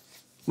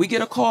 We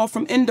get a call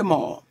from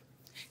Endemol.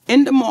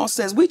 Endemol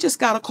says, we just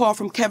got a call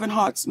from Kevin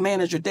Hart's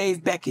manager,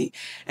 Dave Becky.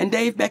 And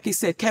Dave Becky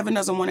said, Kevin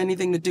doesn't want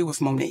anything to do with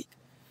Monique.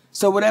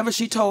 So whatever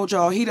she told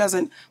y'all, he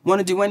doesn't want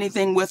to do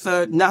anything with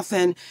her,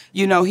 nothing.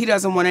 You know, he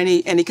doesn't want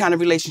any kind of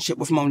relationship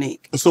with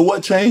Monique. So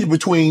what changed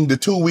between the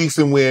 2 weeks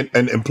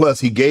and plus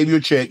he gave you a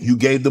check, you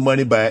gave the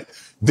money back,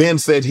 then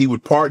said he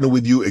would partner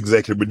with you,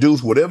 executive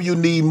produce, whatever you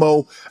need,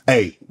 Mo,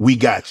 hey, we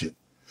got you.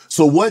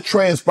 So what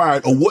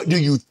transpired, or what do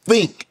you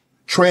think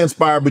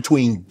transpired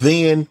between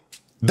then,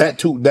 that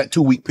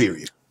 2 week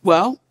period?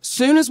 Well,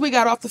 soon as we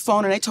got off the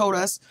phone and they told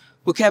us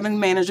what Kevin's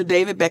manager,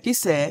 David Becky,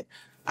 said,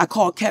 I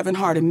called Kevin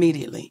Hart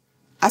immediately.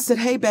 I said,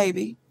 hey,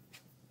 baby,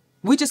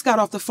 we just got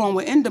off the phone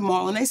with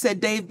Endemol, and they said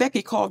Dave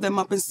Becky called them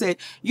up and said,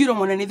 you don't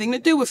want anything to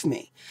do with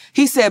me.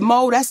 He said,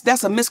 Mo,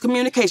 that's a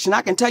miscommunication.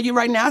 I can tell you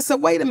right now. I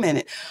said, wait a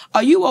minute.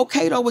 Are you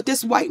okay, though, with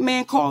this white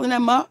man calling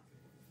them up?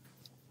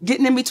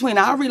 Getting in between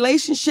our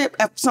relationship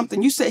after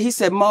something you said. He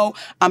said, Mo,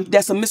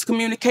 that's a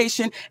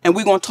miscommunication, and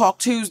we're going to talk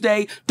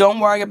Tuesday. Don't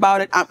worry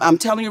about it. I'm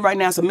telling you right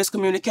now, it's a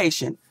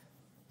miscommunication.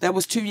 That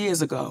was 2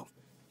 years ago.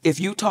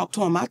 If you talk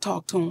to him, I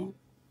talk to him.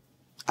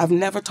 I've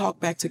never talked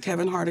back to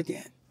Kevin Hart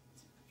again.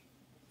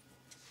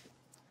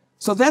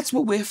 So that's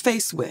what we're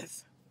faced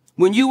with.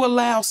 When you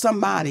allow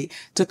somebody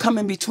to come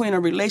in between a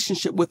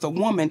relationship with a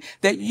woman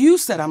that you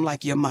said, I'm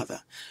like your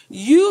mother.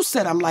 You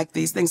said I'm like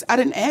these things. I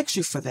didn't ask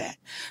you for that.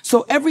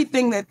 So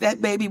everything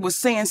that baby was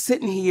saying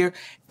sitting here,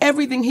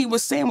 everything he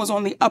was saying was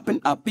on the up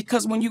and up,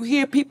 because when you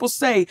hear people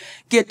say,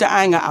 get the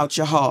anger out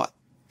your heart.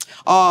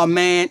 Oh,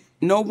 man,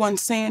 no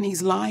one's saying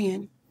he's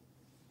lying.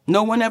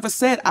 No one ever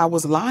said I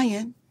was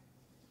lying.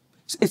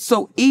 It's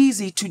so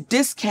easy to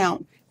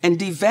discount and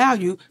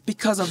devalue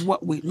because of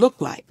what we look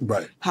like.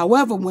 Right.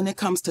 However, when it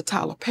comes to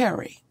Tyler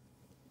Perry,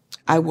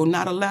 I will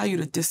not allow you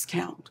to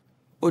discount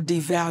or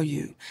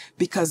devalue,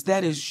 because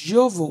that is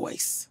your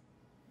voice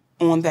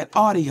on that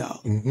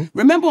audio.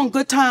 Remember on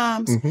Good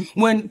Times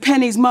when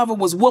Penny's mother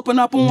was whooping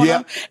up on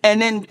her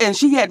and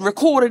she had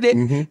recorded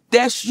it?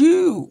 That's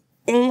you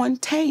on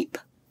tape.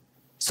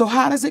 So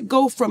how does it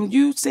go from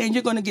you saying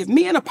you're going to give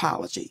me an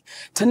apology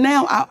to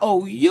now I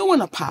owe you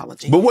an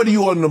apology? But what do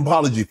you want an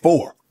apology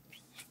for?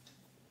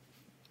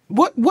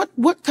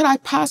 What could I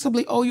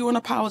possibly owe you an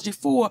apology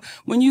for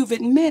when you've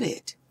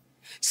admitted?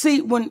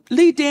 See, when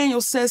Lee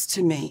Daniels says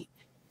to me,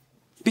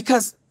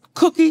 because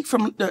Cookie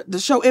from the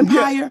show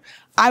Empire,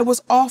 I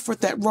was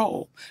offered that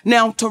role.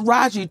 Now,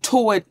 Taraji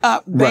tore it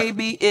up,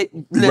 baby.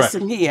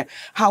 Listen here.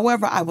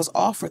 However, I was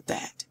offered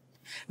that.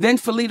 Then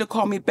Felita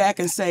called me back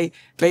and say,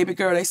 baby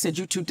girl, they said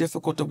you're too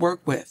difficult to work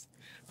with.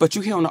 But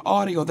you hear on the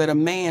audio that a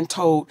man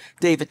told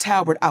David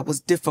Talbert I was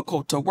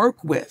difficult to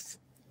work with.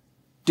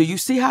 Do you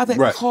see how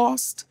that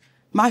cost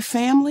my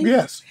family?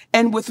 Yes.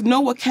 And with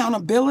no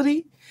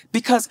accountability,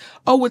 because,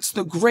 oh, it's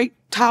the great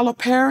Tyler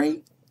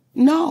Perry.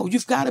 No,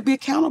 you've got to be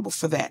accountable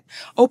for that.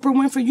 Oprah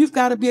Winfrey, you've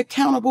got to be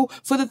accountable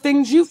for the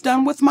things you've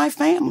done with my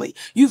family.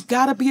 You've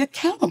got to be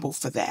accountable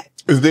for that.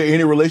 Is there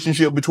any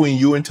relationship between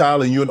you and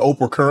Tyler and you and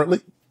Oprah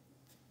currently?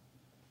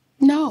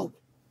 No.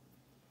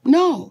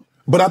 No.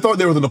 But I thought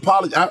there was an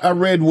apology. I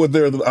read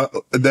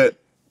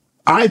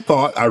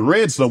I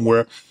read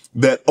somewhere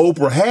that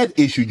Oprah had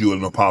issued you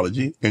an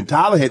apology and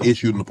Tyler had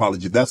issued an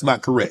apology. That's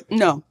not correct.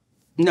 No.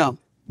 No.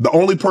 The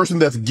only person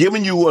that's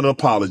given you an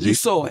apology. You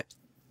saw it.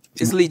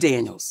 It's Lee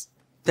Daniels.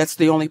 That's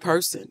the only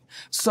person.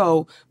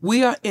 So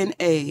we are in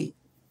a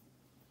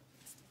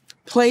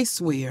place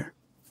where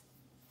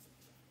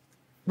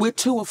we're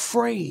too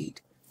afraid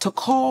to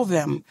call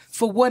them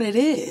for what it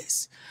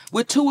is.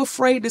 We're too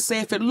afraid to say,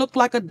 if it looked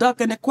like a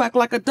duck and it quacked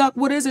like a duck,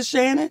 what is it,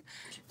 Shannon?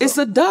 It's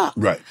a duck.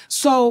 Right.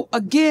 So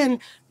again,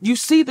 you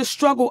see the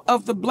struggle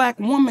of the black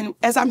woman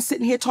as I'm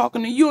sitting here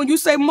talking to you, and you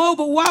say, Mo,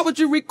 but why would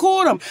you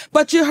record him?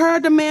 But you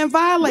heard the man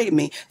violate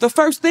me. The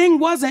first thing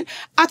wasn't,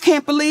 I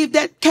can't believe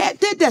that cat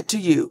did that to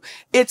you.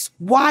 It's,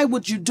 why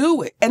would you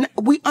do it? And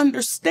we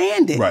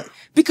understand it. Right.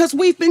 Because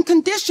we've been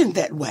conditioned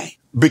that way.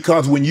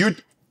 Because when you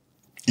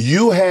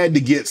had to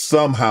get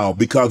somehow,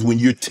 because when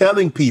you're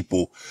telling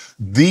people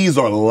these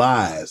are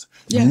lies,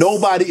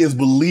 nobody is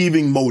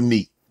believing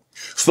Monique.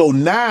 So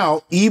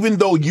now, even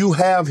though you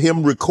have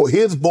him record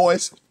his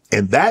voice,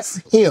 and that's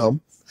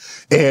him,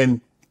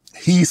 and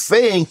he's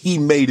saying he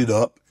made it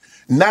up,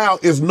 now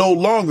it's no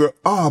longer,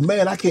 oh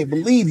man, I can't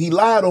believe he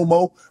lied on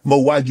Mo. Mo,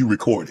 why'd you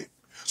record it?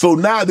 So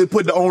now they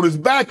put the onus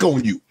back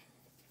on you.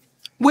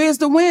 Where's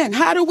the win?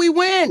 How do we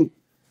win?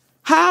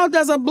 How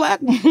does a black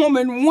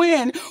woman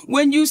win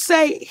when you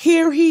say,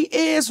 here he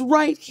is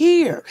right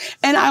here?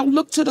 And I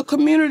look to the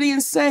community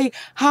and say,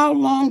 how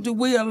long do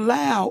we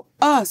allow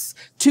us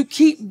to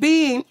keep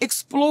being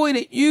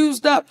exploited,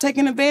 used up,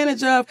 taken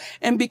advantage of?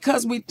 And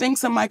because we think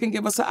somebody can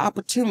give us an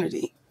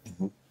opportunity,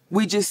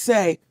 we just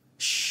say,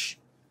 shh,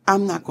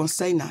 I'm not going to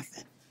say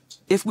nothing.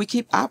 If we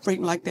keep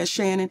operating like that,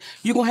 Shannon,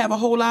 you're going to have a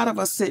whole lot of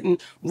us sitting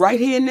right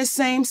here in this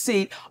same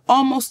seat,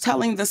 almost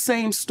telling the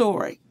same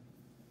story.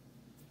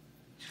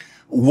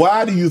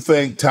 Why do you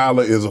think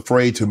Tyler is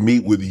afraid to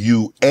meet with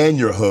you and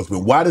your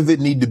husband? Why does it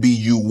need to be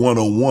you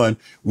one-on-one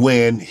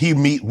when he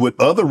meet with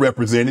other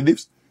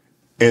representatives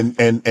and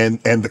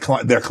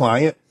their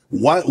client?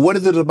 What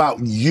is it about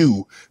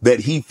you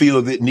that he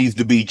feels it needs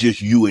to be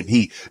just you and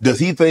he? Does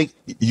he think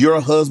your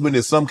husband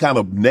is some kind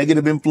of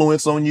negative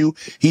influence on you?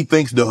 He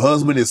thinks the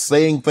husband is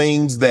saying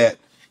things that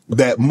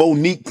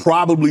Monique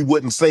probably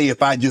wouldn't say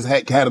if I just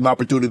had an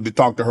opportunity to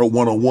talk to her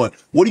one-on-one.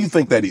 What do you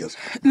think that is?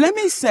 Let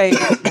me say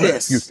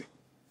this. Excuse me.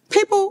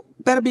 People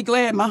better be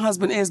glad my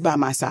husband is by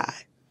my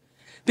side,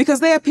 because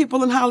there are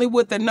people in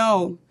Hollywood that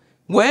know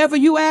wherever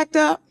you act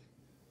up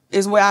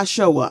is where I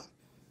show up.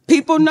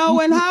 People know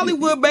in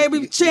Hollywood,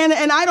 baby, Shannon,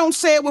 and I don't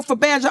say it with a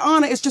badge of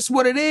honor. It's just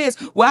what it is.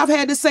 Well, I've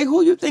had to say,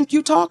 who you think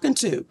you talking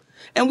to?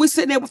 And we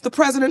sitting there with the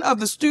president of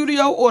the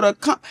studio or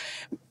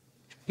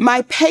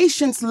my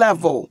patience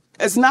level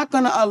is not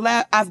going to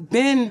allow. I've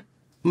been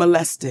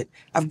molested.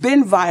 I've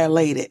been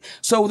violated.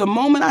 So the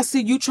moment I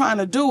see you trying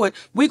to do it,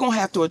 we're going to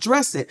have to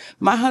address it.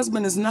 My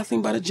husband is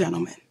nothing but a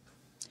gentleman.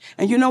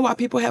 And you know why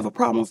people have a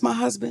problem with my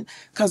husband?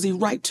 Because he's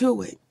right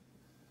to it.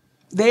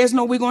 There's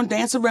no, we're going to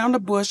dance around the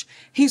bush.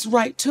 He's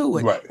right to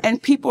it. Right.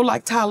 And people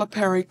like Tyler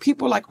Perry,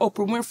 people like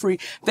Oprah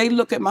Winfrey, they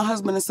look at my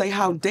husband and say,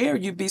 how dare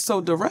you be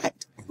so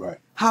direct? Right.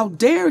 How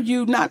dare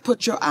you not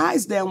put your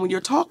eyes down when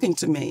you're talking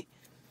to me?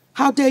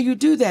 How dare you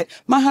do that?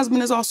 My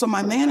husband is also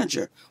my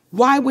manager.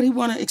 Why would he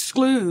want to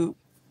exclude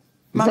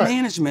my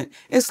management?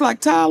 It's like,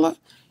 Tyler,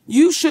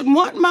 you should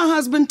want my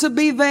husband to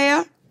be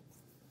there.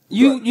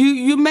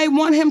 You may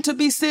want him to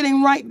be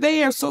sitting right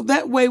there, so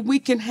that way we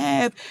can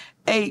have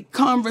a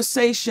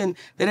conversation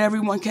that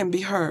everyone can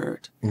be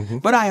heard.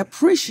 But I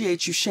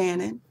appreciate you,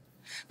 Shannon,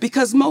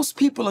 because most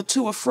people are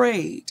too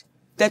afraid.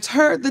 That's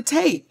heard the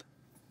tape.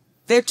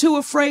 They're too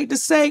afraid to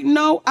say,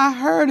 no, I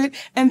heard it,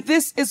 and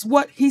this is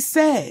what he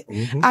said.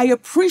 I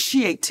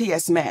appreciate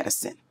T.S.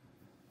 Madison,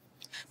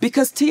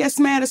 because T.S.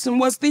 Madison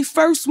was the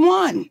first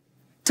one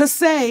to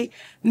say,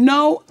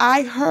 no,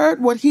 I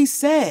heard what he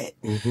said.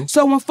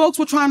 So when folks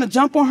were trying to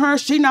jump on her,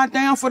 she not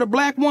down for the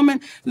black woman,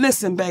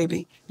 listen,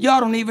 baby,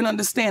 y'all don't even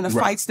understand the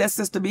fights that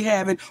sister be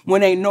having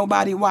when ain't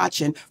nobody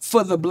watching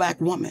for the black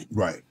woman.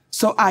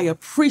 So I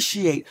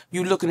appreciate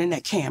you looking in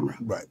that camera.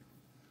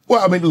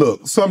 Well, I mean,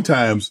 look,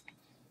 sometimes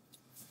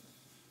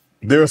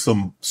there are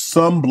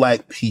some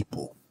black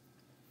people,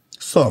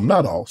 some,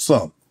 not all,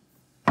 some,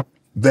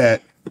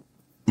 that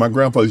my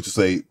grandfather used to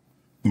say,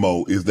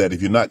 Mo, is that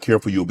if you're not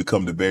careful, you'll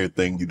become the very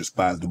thing you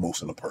despise the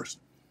most in a person.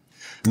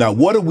 Now,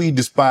 what do we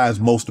despise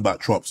most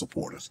about Trump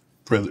supporters,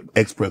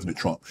 ex-President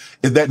Trump,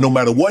 is that no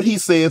matter what he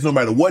says, no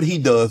matter what he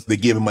does, they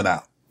give him an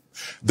out.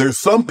 There's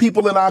some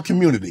people in our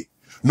community,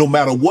 no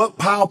matter what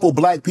powerful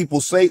black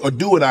people say or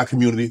do in our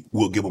community,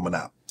 we'll give them an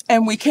out.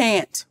 And we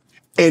can't.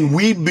 And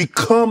we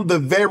become the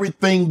very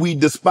thing we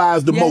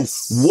despise the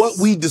most. What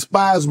we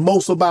despise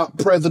most about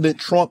ex-President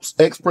Trump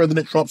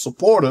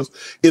supporters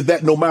is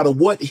that no matter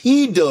what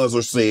he does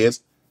or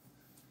says,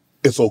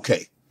 it's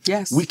okay.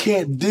 We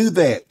can't do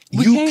that.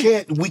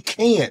 We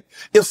can't.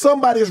 If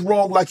somebody's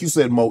wrong, like you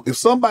said, Mo, if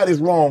somebody's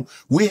wrong,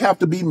 we have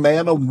to be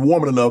man or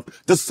woman enough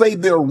to say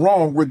they're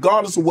wrong,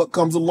 regardless of what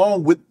comes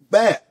along with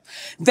that.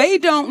 They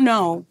don't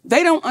know.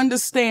 They don't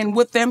understand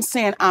what them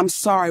saying, I'm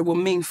sorry, will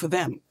mean for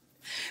them.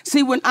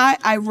 See, when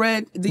I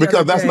read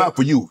because that's not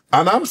for you.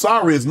 And I'm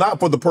sorry, it's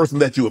not for the person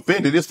that you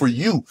offended. It's for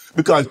you.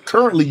 Because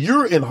currently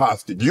you're in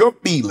hostage, your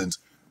feelings,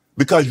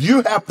 because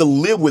you have to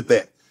live with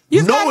that.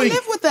 You've got to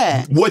live with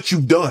that. What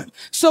you've done.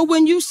 So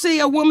when you see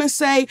a woman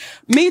say,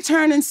 me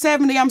turning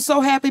 70, I'm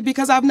so happy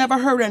because I've never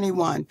hurt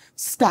anyone.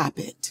 Stop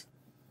it.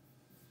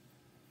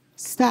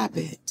 Stop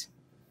it.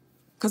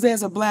 Because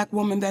there's a black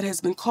woman that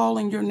has been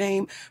calling your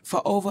name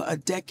for over a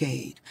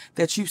decade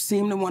that you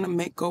seem to want to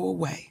make go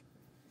away.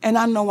 And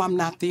I know I'm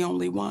not the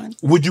only one.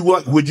 Would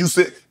you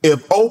sit,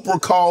 if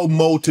Oprah called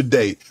Mo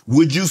today,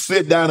 would you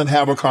sit down and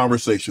have a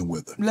conversation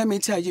with her? Let me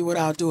tell you what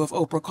I'll do if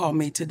Oprah called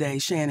me today,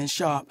 Shannon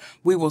Sharpe.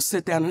 We will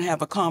sit down and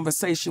have a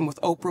conversation with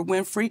Oprah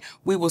Winfrey.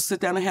 We will sit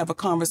down and have a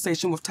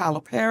conversation with Tyler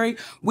Perry.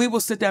 We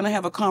will sit down and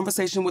have a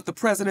conversation with the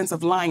presidents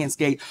of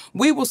Lionsgate.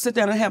 We will sit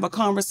down and have a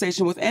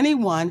conversation with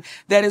anyone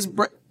that is,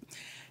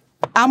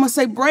 I'm going to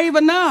say, brave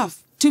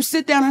enough to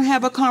sit down and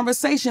have a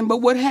conversation. But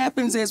what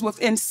happens is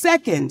within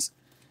seconds,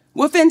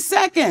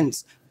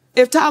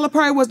 if Tyler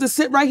Perry was to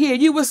sit right here,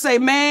 you would say,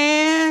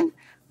 man,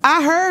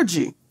 I heard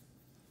you.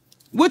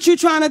 What you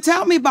trying to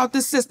tell me about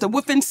this sister?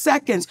 Within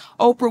seconds,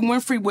 Oprah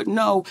Winfrey would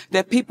know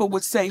that people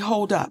would say,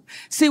 hold up.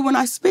 See, when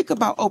I speak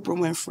about Oprah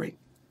Winfrey,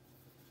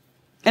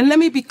 and let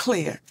me be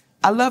clear,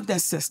 I love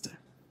that sister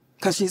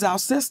because she's our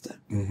sister.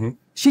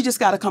 She just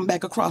got to come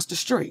back across the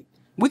street.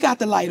 We got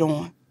the light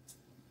on.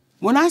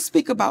 When I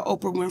speak about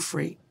Oprah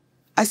Winfrey,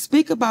 I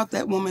speak about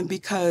that woman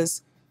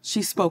because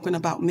she's spoken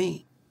about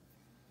me.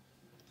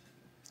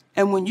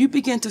 And when you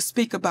begin to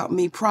speak about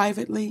me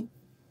privately,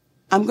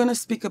 I'm going to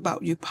speak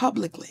about you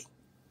publicly.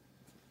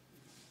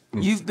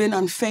 You've been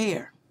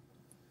unfair.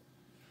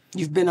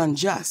 You've been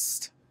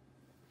unjust.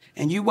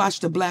 And you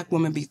watched a black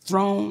woman be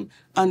thrown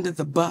under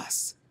the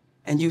bus,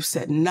 and you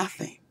said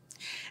nothing.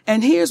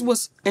 And here's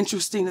what's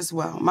interesting as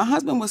well. My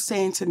husband was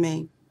saying to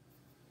me,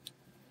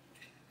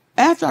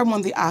 after I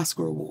won the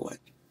Oscar award,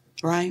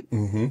 right?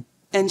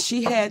 And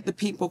she had the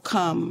people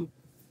come,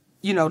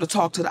 you know, to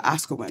talk to the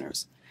Oscar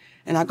winners.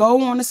 And I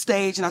go on the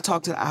stage and I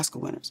talk to the Oscar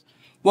winners.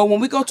 Well, when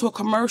we go to a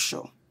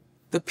commercial,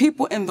 the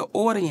people in the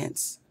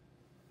audience,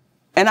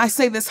 and I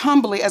say this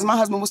humbly, as my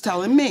husband was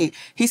telling me,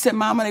 he said,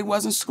 Mama, they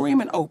wasn't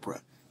screaming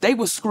Oprah. They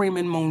were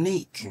screaming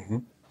Monique,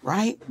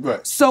 right?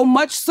 So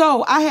much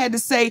so, I had to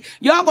say,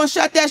 y'all gonna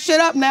shut that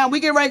shit up now. We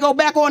get ready to go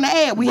back on the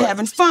air. We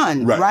having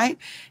fun, right?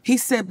 He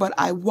said, but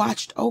I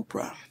watched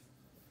Oprah.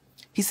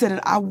 He said,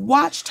 and I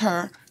watched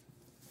her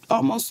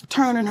almost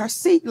turn in her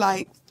seat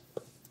like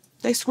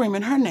they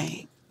screaming her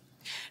name.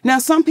 Now,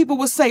 some people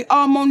will say,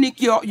 oh,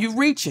 Monique, you're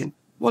reaching.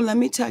 Well, let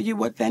me tell you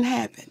what then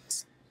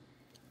happens.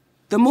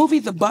 The movie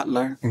The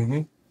Butler,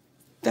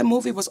 that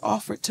movie was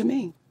offered to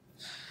me.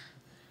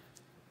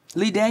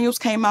 Lee Daniels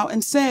came out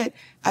and said,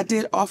 I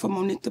did offer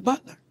Monique The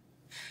Butler.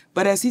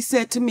 But as he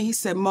said to me, he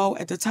said, Mo,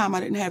 at the time I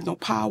didn't have no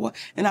power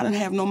and I didn't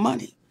have no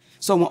money.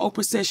 So when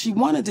Oprah said she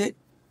wanted it,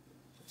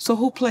 so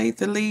who played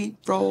the lead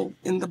role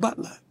in The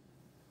Butler?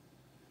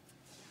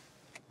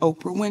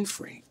 Oprah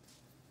Winfrey.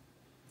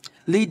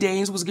 Lee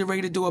Daniels was getting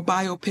ready to do a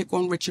biopic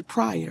on Richard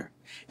Pryor,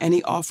 and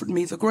he offered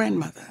me the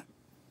grandmother.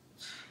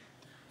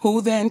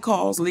 who then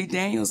calls Lee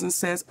Daniels and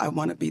says, I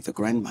want to be the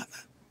grandmother.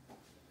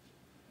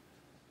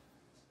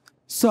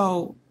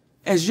 So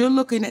as you're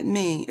looking at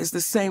me, it's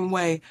the same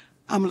way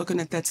I'm looking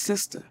at that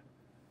sister.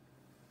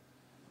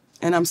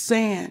 And I'm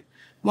saying,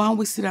 why don't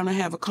we sit down and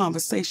have a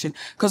conversation?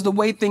 Because the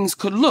way things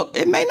could look,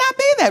 it may not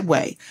be that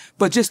way,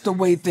 but just the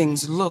way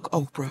things look,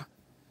 Oprah.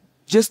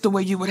 Just the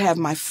way you would have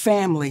my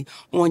family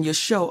on your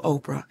show,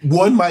 Oprah.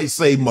 One might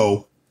say,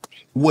 Mo,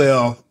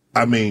 well,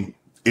 I mean,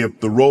 if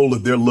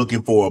they're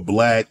looking for a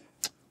black,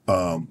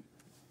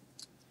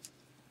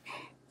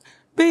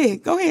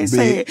 Big, go ahead and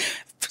say it.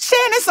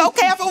 Shannon's so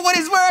careful with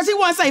his words. He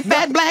want to say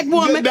fat black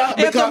woman.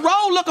 If the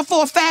role looking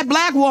for a fat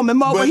black woman,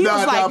 Mo, but he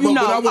was like, you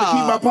know. But I want to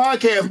keep my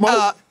podcast,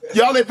 Mo.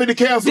 Y'all ain't finna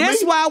cancel me.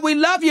 This why we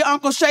love you,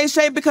 Uncle Shay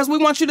Shay, because we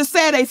want you to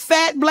say it, a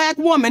fat black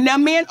woman. Now,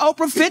 me and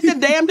Oprah fit the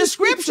damn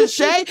description,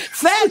 Shay.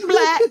 Fat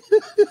black.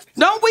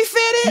 Don't we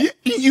fit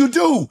it? You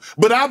do.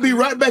 But I'll be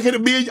right back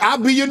in the I'll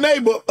be your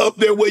neighbor up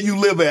there where you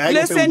live at.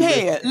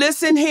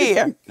 Listen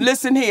here.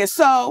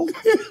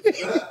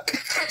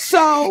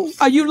 So,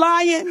 are you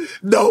lying?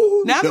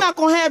 No. Now, I'm not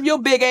going to have your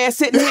big ass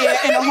sitting here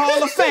in the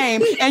Hall of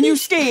Fame and you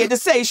scared to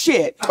say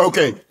shit.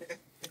 Okay.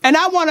 And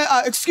I want to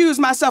excuse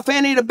myself for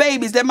any of the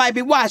babies that might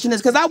be watching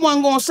this, because I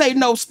wasn't going to say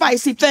no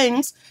spicy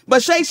things.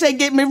 But Shay Shay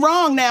get me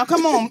wrong now.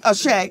 Come on,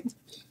 Shay.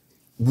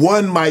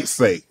 One might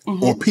say,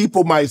 or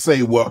people might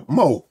say, well,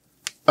 Mo,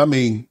 I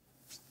mean,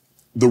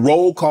 the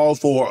role calls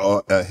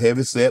for a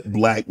heavyset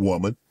black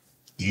woman.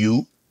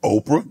 You,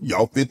 Oprah,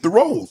 y'all fit the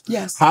roles.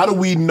 Yes. How do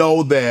we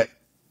know that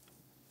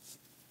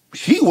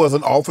she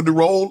wasn't offered the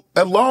role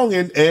at long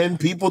and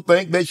people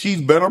think that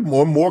she's better,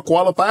 more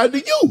qualified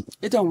than you?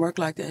 It don't work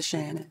like that,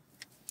 Shannon.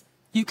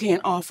 You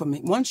can't offer me.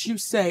 Once you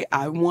say,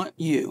 I want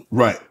you.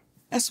 Right.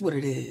 That's what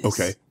it is.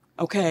 Okay.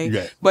 Okay?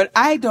 Yeah. But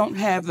I don't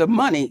have the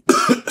money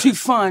to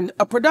fund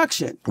a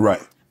production.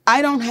 Right.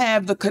 I don't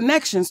have the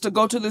connections to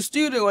go to the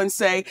studio and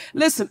say,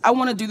 listen, I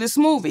want to do this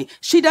movie.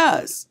 She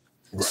does.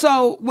 Right.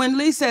 So when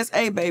Lee says,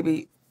 hey,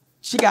 baby,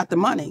 she got the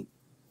money,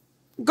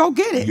 go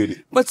get it. Get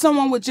it. But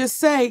someone would just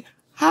say,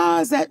 how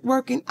is that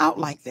working out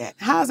like that?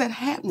 How is that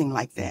happening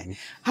like that?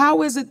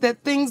 How is it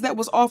that things that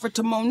was offered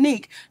to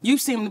Monique, you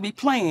seem to be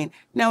playing?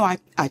 Now,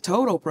 I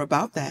told Oprah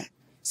about that.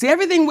 See,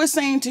 everything we're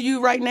saying to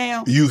you right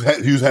now. You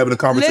was having a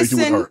conversation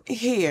with her. Listen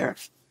here.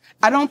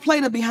 I don't play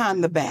the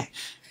behind the back.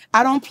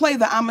 I don't play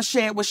the I'ma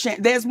share it with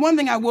Shannon. There's one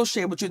thing I will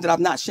share with you that I've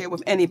not shared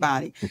with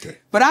anybody. Okay.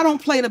 But I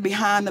don't play the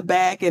behind the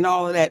back and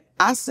all of that.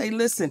 I say,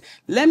 listen,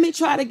 let me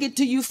try to get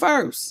to you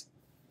first.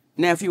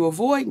 Now, if you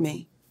avoid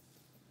me,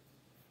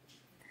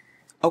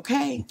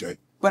 okay.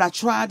 But I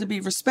tried to be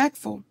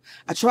respectful.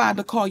 I tried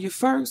to call you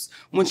first.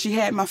 When she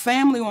had my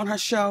family on her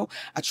show,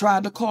 I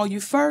tried to call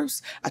you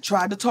first. I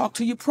tried to talk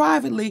to you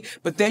privately,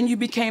 but then you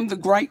became the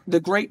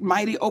great,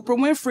 mighty Oprah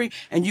Winfrey,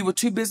 and you were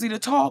too busy to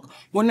talk.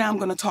 Well, now I'm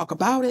going to talk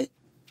about it.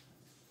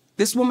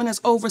 This woman has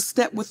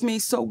overstepped with me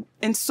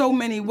in so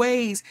many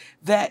ways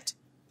that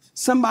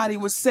somebody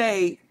would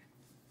say,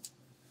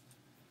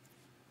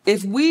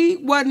 if we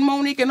wasn't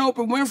Monique and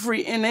Oprah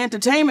Winfrey in the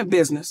entertainment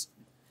business,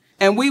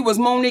 and we was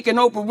Monique and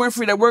Oprah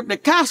Winfrey that worked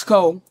at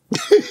Costco,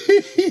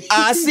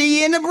 I see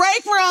you in the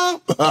break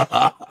room.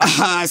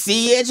 I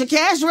see you at your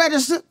cash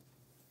register.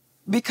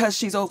 Because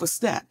she's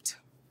overstepped.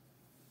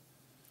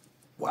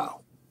 Wow.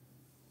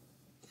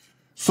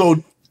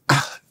 So,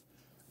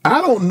 I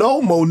don't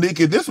know,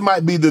 Monique. This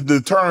might be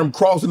the term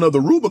crossing of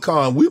the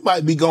Rubicon. We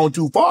might be going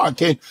too far.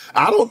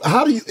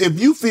 If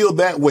you feel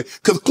that way,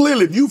 because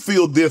clearly if you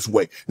feel this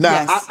way, now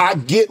yes. I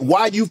get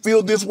why you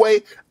feel this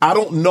way. I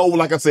don't know,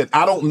 like I said,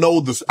 I don't know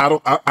this.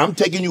 I'm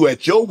taking you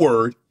at your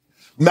word.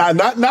 Now,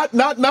 not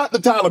the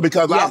Tyler,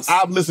 because yes.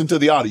 I've listened to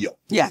the audio.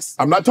 Yes.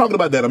 I'm not talking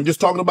about that. I'm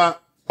just talking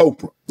about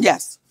Oprah.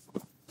 Yes.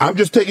 I'm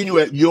just taking you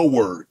at your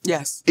word.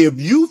 Yes. If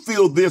you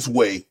feel this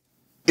way,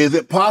 is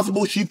it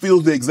possible she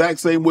feels the exact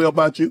same way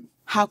about you?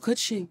 How could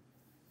she?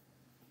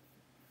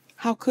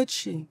 How could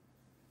she?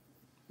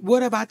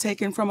 What have I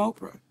taken from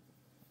Oprah?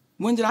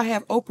 When did I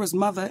have Oprah's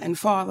mother and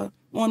father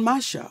on my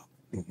show?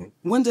 Mm-hmm.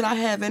 When did I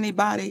have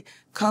anybody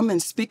come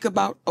and speak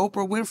about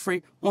Oprah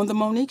Winfrey on the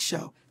Monique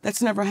show?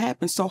 That's never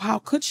happened. So how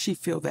could she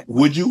feel that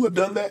way? Would you have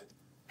done that?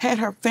 Had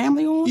her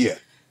family on? Yeah.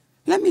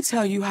 Let me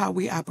tell you how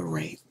we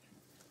operate.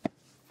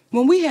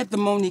 When we had the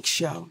Monique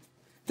show,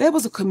 there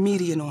was a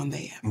comedian on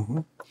there. Mm-hmm.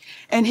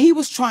 And he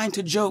was trying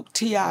to joke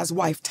T.I.'s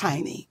wife,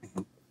 Tiny.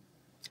 Mm-hmm.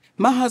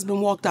 My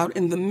husband walked out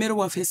in the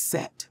middle of his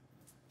set.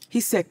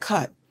 He said,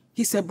 cut.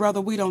 He said,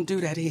 brother, we don't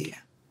do that here.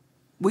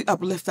 We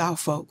uplift our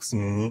folks.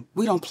 Mm-hmm.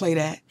 We don't play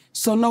that.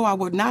 So no, I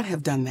would not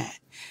have done that.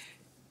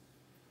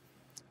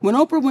 When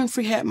Oprah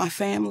Winfrey had my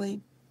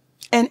family,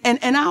 and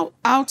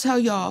I'll tell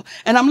y'all,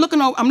 and I'm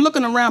looking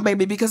around,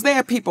 baby, because there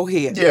are people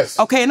here. Yes.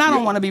 Okay, and I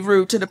don't want to be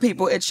rude to the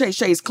people at Shay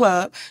Shay's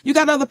club. You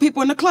got other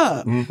people in the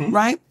club, mm-hmm.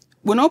 right?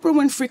 When Oprah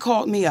Winfrey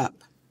called me up,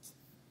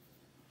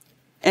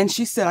 and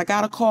she said, I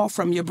got a call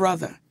from your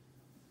brother.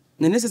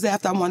 And this is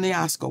after I won the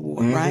Oscar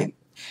award, mm-hmm. right?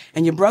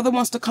 And your brother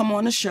wants to come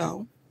on the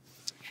show,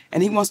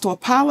 and he wants to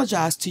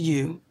apologize to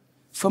you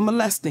for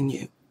molesting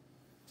you.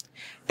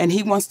 And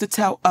he wants to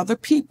tell other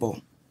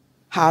people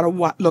how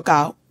to look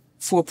out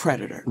for a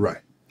predator.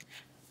 Right.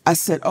 I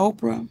said,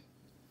 Oprah,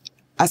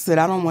 I said,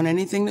 I don't want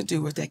anything to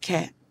do with that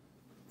cat.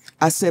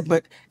 I said,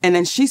 and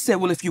then she said,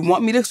 well, if you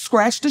want me to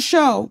scratch the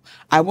show,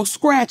 I will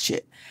scratch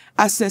it.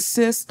 I said,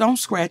 sis, don't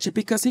scratch it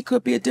because he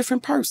could be a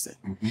different person.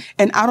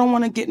 And I don't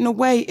want to get in the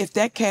way if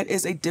that cat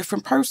is a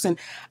different person.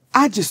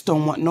 I just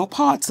don't want no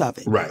parts of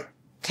it. Right.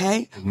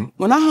 Okay?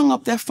 When I hung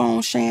up that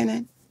phone,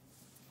 Shannon,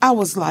 I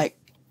was like,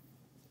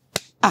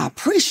 I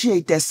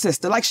appreciate that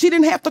sister. Like, she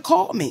didn't have to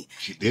call me.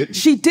 She didn't.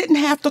 She didn't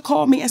have to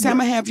call me and say, I'm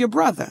going to have your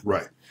brother.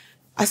 Right.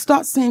 I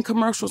start seeing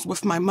commercials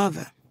with my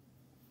mother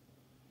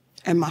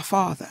and my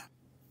father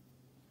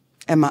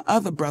and my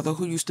other brother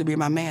who used to be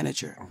my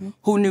manager,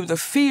 who knew the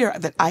fear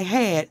that I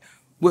had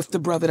with the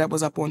brother that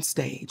was up on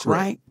stage,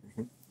 right?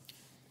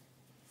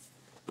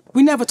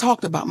 We never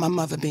talked about my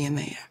mother being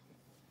there.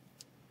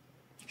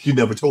 She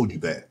never told you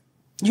that.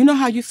 You know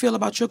how you feel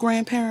about your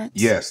grandparents?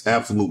 Yes,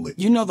 absolutely.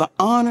 You know the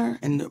honor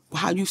and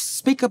how you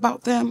speak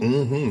about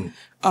them?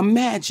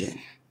 Imagine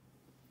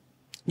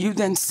you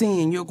then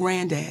seeing your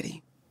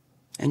granddaddy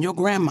and your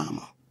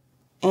grandmama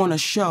on a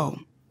show,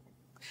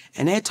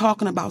 and they're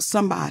talking about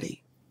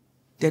somebody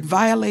that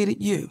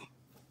violated you,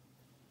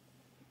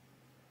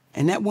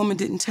 and that woman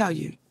didn't tell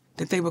you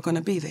that they were going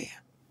to be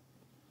there.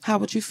 How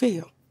would you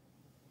feel?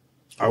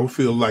 I would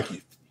feel like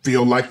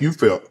you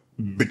felt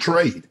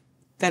betrayed.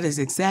 That is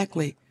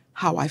exactly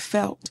how I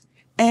felt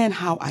and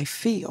how I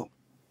feel.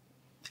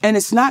 And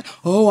it's not,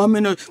 oh,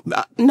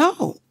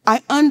 no,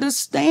 I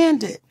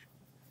understand it.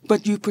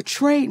 But you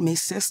betrayed me,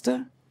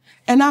 sister.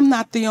 And I'm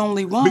not the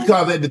only one.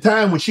 Because at the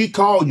time when she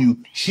called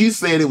you, she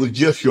said it was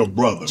just your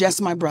brother.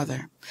 Just my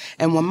brother.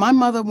 And when my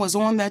mother was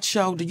on that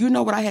show, do you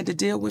know what I had to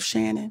deal with,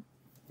 Shannon?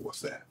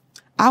 What's that?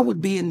 I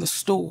would be in the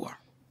store,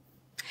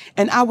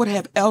 and I would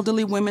have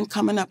elderly women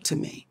coming up to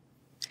me,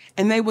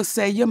 and they would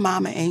say, your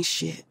mama ain't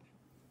shit.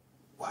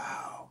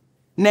 Wow.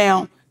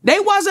 Now, they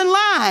wasn't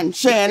lying,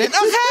 Shannon,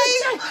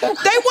 okay? They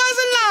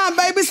wasn't lying,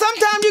 baby.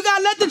 Sometimes you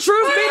gotta let the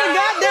truth be the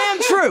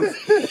goddamn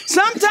truth.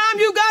 Sometimes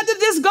you got to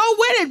just go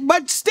with it,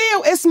 but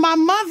still, it's my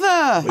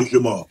mother. It's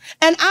your mom.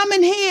 And I'm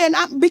in here,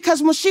 and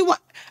because when she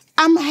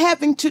I'm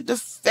having to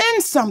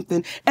defend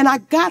something, and I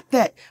got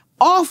that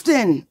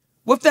often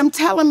with them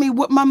telling me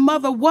what my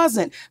mother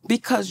wasn't,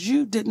 because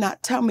you did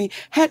not tell me.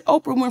 Had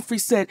Oprah Winfrey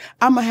said,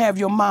 I'm going to have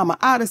your mama,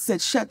 I'd have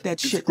said, shut that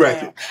shit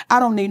down. I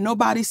don't need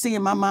nobody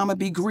seeing my mama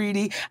be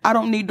greedy. I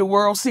don't need the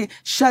world seeing.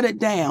 Shut it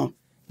down.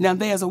 Now,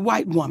 there's a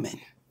white woman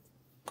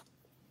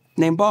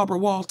named Barbara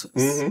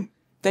Walters.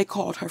 They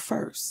called her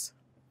first.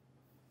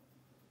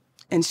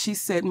 And she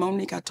said,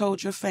 Monique, I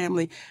told your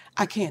family,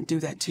 I can't do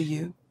that to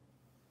you.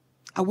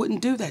 I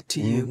wouldn't do that to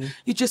you.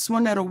 You just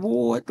won that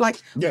award.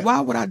 Like, why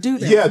would I do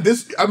that? Yeah,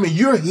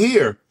 you're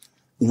here.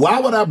 Why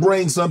would I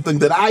bring something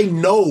that I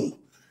know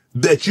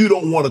that you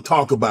don't want to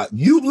talk about?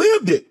 You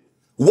lived it.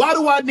 Why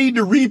do I need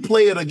to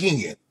replay it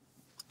again?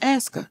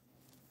 Ask her.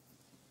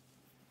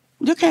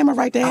 Your camera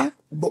right there.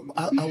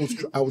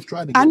 I was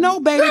trying to. I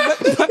know, baby,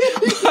 but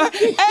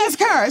ask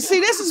her. See,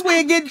 this is where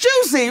it gets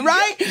juicy,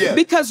 right? Yeah.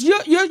 Because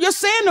you're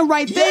saying the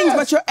right things,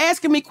 but you're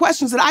asking me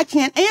questions that I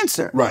can't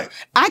answer. Right.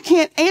 I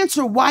can't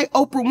answer why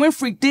Oprah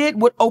Winfrey did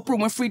what Oprah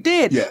Winfrey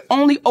did. Yeah.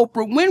 Only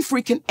Oprah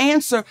Winfrey can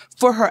answer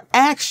for her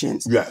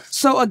actions. Yes.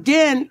 So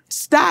again,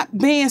 stop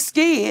being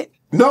scared.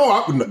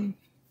 No,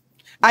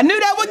 I knew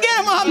that would get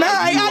him on Mary.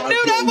 I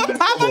knew that would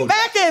pop him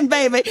back in,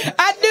 baby.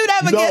 I knew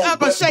that would get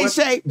Uncle Shay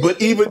Shay.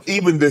 But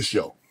even this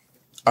show,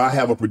 I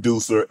have a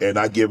producer and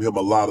I give him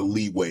a lot of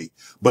leeway.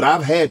 But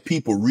I've had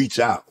people reach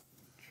out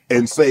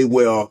and say,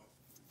 well,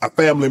 a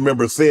family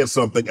member said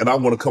something and I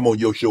want to come on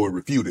your show and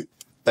refute it.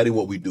 That ain't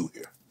what we do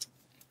here.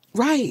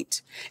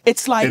 Right.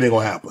 It's like, it ain't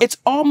gonna happen. It's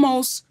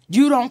almost,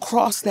 you don't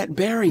cross that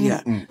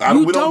barrier. We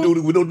don't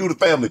do the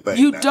family thing.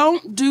 You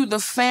don't do the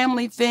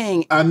family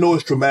thing. I know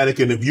it's traumatic,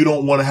 and if you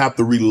don't want to have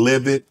to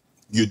relive it,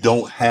 you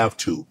don't have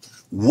to.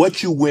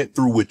 What you went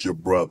through with your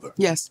brother.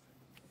 Yes.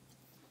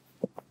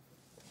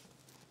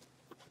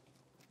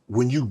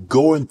 When you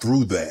going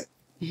through that,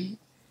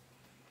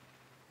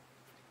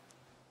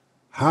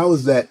 how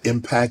is that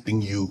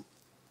impacting you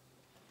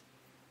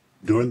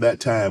during that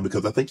time?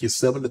 Because I think you're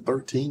 7 to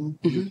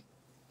 13.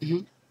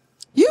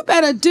 You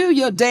better do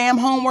your damn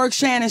homework,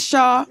 Shannon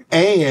Sharpe.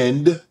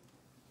 And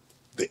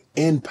the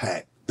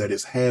impact that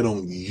it's had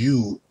on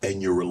you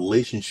and your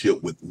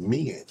relationship with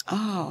men.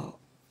 Oh.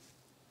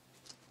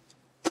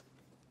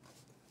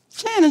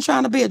 Shannon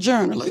trying to be a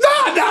journalist. No.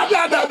 Shannon,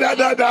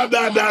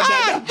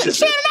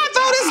 I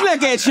throw this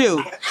look at you.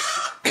 God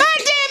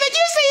damn it,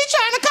 you see you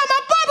trying to come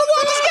up, Barbara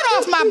Walters, get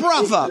off my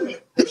brother.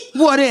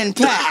 What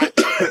impact?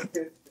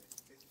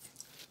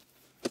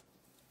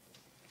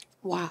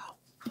 Wow.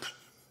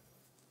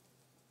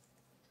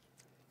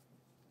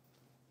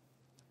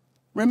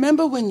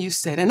 Remember when you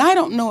said, and I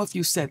don't know if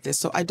you said this,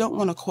 so I don't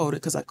want to quote it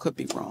because I could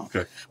be wrong.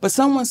 Okay. But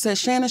someone said,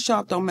 Shannon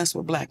Sharpe don't mess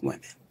with black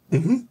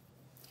women.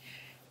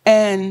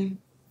 And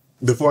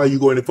before you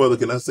go any further,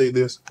 can I say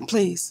this?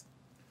 Please.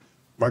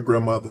 My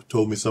grandmother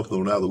told me something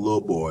when I was a little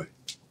boy.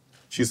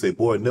 She said,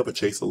 boy, never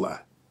chase a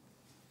lie.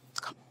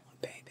 Come on,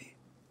 baby.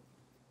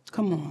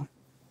 Come on.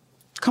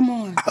 Come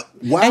on.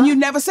 Why? And you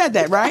never said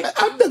that, right?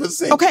 I've never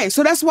said. Okay,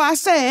 so that's why I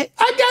said.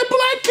 I got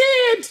black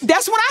kids.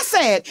 That's what I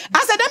said.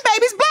 I said, them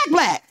babies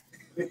black.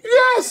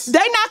 Yes. They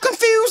not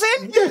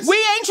confusing. Yes. We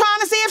ain't trying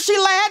to see if she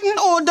Latin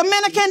or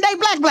Dominican. They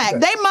black.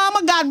 They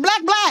mama got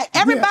black.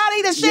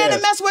 Everybody that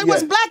Shannon messed with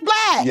was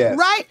black, yes.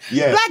 right?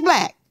 Yes.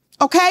 Black.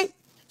 Okay?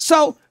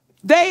 So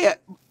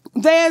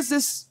there's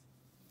this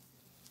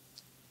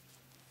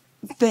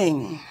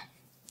thing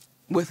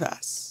with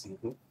us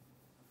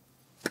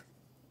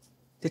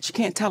that you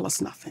can't tell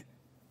us nothing.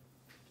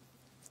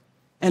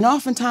 And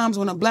oftentimes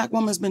when a black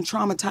woman's been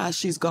traumatized,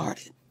 she's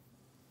guarded.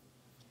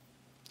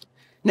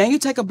 Now you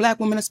take a black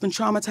woman that's been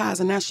traumatized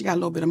and now she got a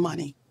little bit of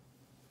money.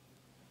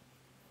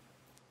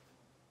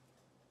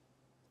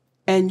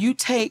 And you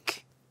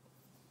take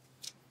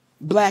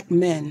black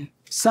men,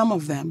 some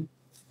of them,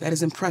 that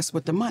is impressed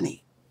with the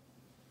money.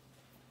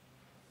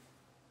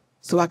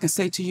 So I can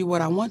say to you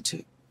what I want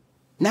to.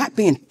 Not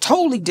being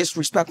totally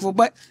disrespectful,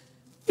 but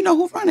you know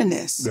who's running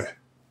this. Yeah.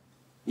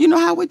 You know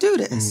how we do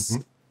this.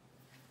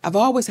 I've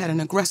always had an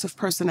aggressive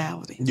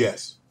personality.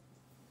 Yes.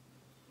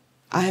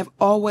 I have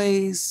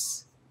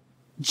always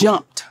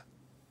jumped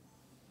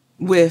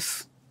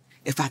with,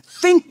 if I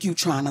think you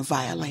trying to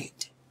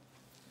violate.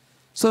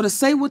 So to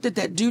say, what did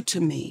that do to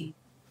me?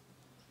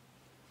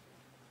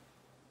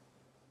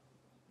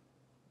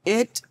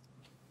 It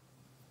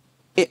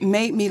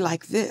made me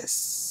like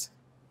this.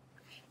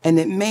 And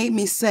it made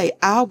me say,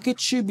 I'll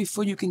get you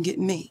before you can get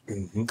me.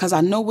 Because I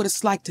know what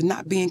it's like to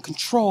not be in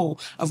control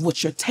of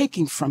what you're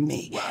taking from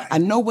me. Right. I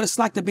know what it's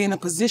like to be in a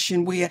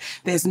position where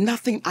there's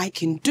nothing I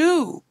can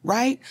do,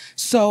 right?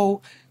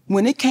 So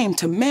when it came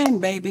to men,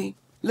 baby,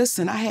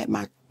 listen, I had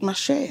my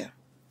share,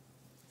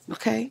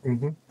 okay?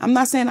 I'm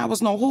not saying I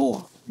was no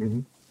whore,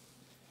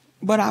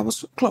 but I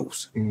was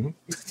close.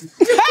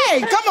 Hey,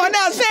 come on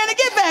now, Shannon,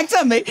 get back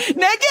to me.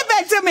 Now get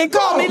back to me and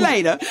call me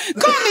later.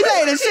 Call me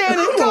later,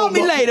 Shannon. Call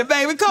me later,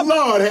 baby. Come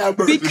Lord have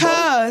mercy.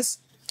 Because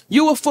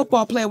you a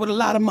football player with a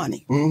lot of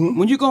money.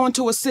 When you go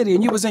into a city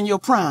and you was in your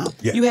prime,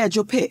 you had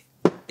your pick.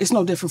 It's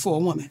no different for a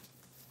woman.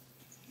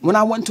 When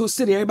I went to a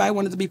city, everybody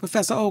wanted to be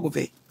Professor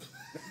Ogilvy.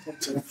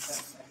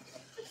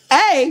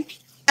 Hey,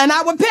 and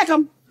I would pick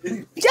him.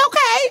 Okay,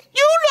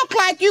 you look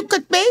like you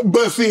could be.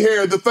 But see,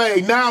 here's the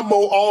thing. Now,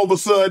 Mo, all of a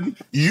sudden,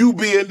 you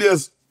being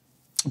this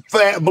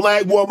fat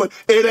black woman,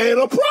 it ain't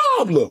a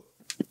problem.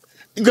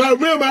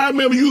 Because I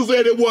remember you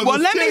said it was. Well,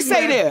 let me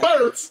say this.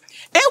 First.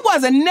 It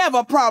wasn't never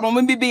a problem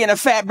with me being a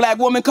fat black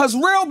woman, because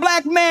real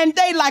black men,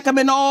 they like them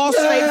in all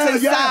shapes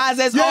and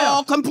sizes,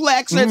 all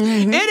complexions.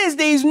 It is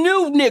these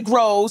new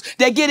Negroes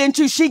that get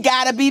into, she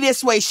gotta be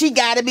this way, she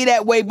gotta be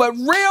that way. But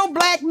real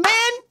black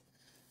men,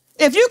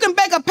 if you can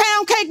bake a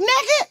pound cake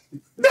naked,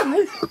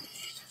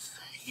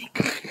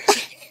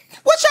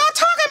 what y'all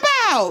talking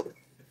about?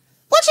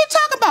 What you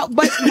talking about?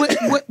 But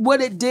what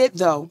it did,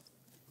 though,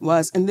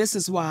 was, and this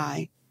is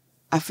why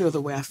I feel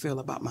the way I feel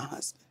about my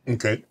husband.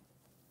 Okay.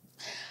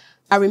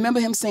 I remember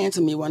him saying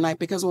to me one night,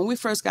 because when we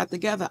first got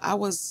together, I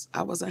was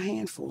a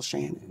handful,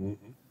 Shannon.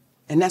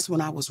 And that's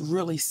when I was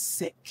really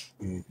sick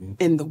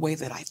in the way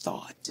that I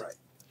thought. Right.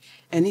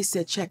 And he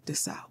said, check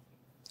this out.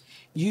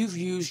 You've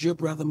used your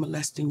brother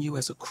molesting you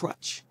as a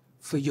crutch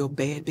for your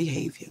bad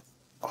behavior.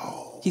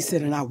 Oh. He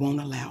said, and I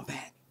won't allow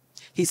that.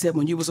 He said,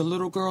 when you was a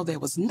little girl, there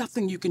was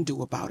nothing you can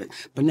do about it.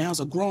 But now as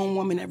a grown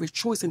woman, every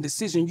choice and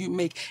decision you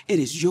make, it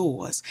is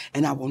yours.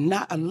 And I will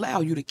not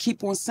allow you to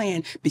keep on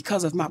saying,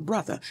 because of my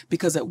brother.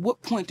 Because at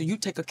what point do you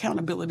take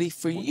accountability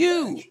for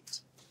you?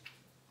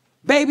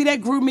 Baby, that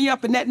grew me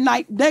up, and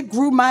that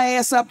grew my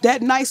ass up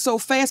that night so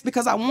fast,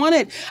 because I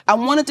wanted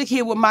to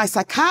hear what my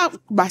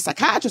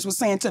psychiatrist was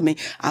saying to me.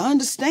 I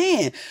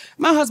understand.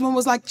 My husband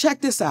was like, check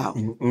this out.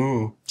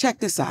 Check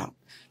this out.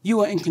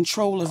 You are in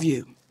control of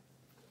you.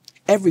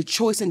 Every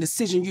choice and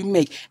decision you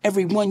make,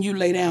 every one you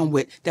lay down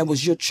with, that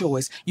was your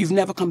choice. You've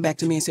never come back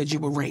to me and said you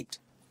were raped.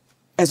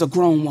 As a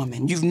grown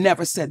woman, you've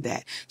never said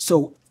that.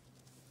 So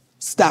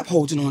stop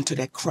holding on to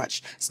that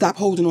crutch. Stop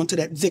holding on to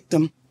that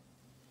victim.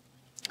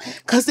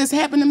 Because this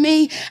happened to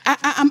me.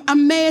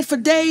 I'm mad for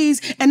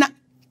days, and I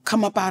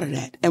come up out of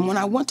that. And when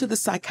I went to the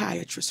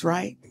psychiatrist,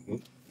 right?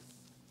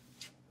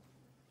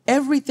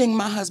 Everything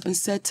my husband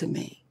said to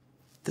me,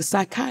 the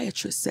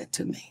psychiatrist said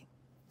to me.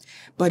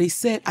 But he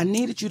said, I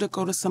needed you to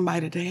go to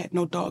somebody that had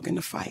no dog in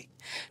the fight,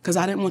 because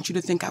I didn't want you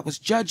to think I was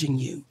judging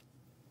you.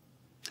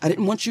 I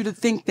didn't want you to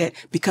think that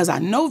because I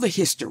know the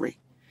history,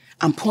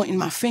 I'm pointing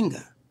my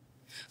finger.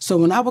 So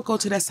when I would go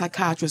to that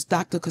psychiatrist,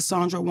 Dr.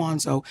 Cassandra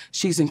Wanzo,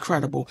 she's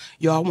incredible.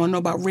 Y'all want to know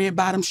about red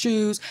bottom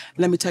shoes?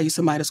 Let me tell you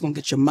somebody that's going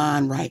to get your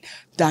mind right.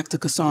 Dr.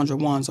 Cassandra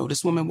Wanzo,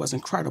 this woman was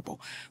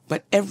incredible.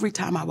 But every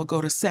time I would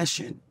go to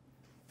session,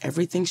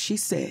 everything she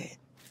said,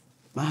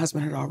 my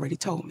husband had already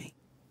told me.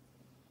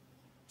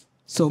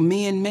 So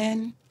me and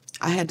men,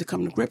 I had to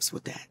come to grips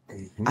with that.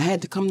 I had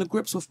to come to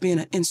grips with being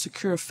an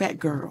insecure fat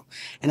girl.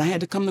 And I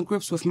had to come to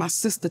grips with my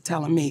sister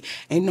telling me,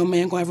 ain't no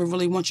man gonna ever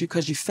really want you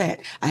because you're fat.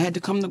 I had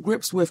to come to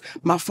grips with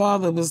my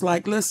father was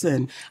like,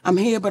 listen, I'm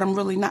here, but I'm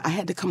really not. I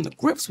had to come to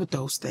grips with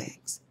those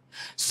things.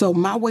 So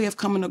my way of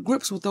coming to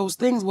grips with those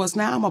things was,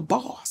 now I'm a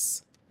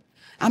boss.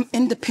 I'm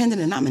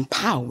independent and I'm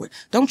empowered.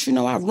 Don't you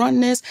know I run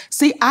this?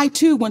 See, I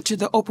too went to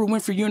the Oprah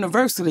Winfrey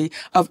University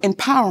of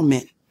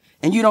Empowerment.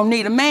 And you don't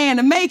need a man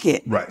to make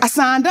it. Right. I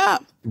signed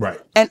up. Right.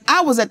 And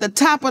I was at the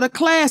top of the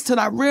class till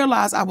I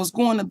realized I was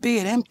going to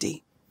bed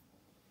empty.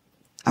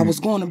 I was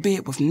going to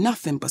bed with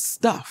nothing but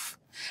stuff.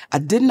 I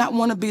did not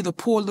want to be the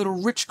poor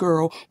little rich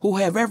girl who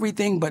have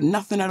everything but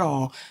nothing at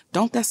all.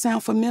 Don't that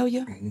sound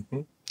familiar?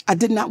 Mm-hmm. I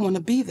did not want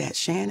to be that,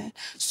 Shannon.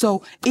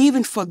 So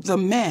even for the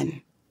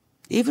men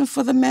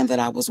that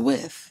I was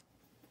with,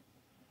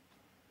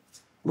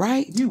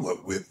 right? You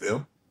weren't with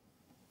them.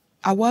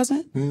 I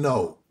wasn't?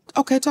 No.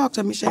 Okay, talk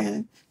to me,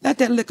 Shannon. Let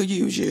that liquor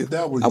use you.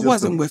 I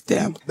wasn't with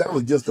them. That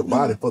was just a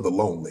body for the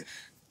lonely.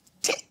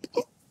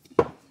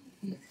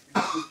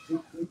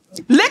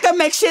 Liquor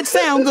makes shit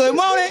sound good,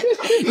 won't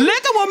it?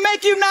 Liquor will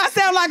make you not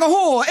sound like a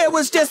whore. It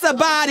was just a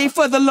body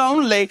for the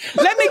lonely.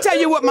 Let me tell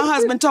you what my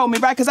husband told me,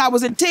 right? Because I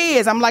was in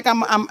tears. I'm like, I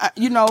was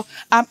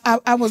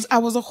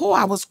a whore.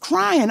 I was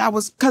crying.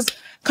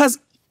 Because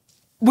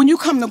when you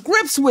come to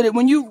grips with it,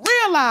 when you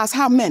realize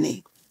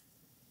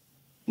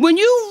when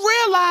you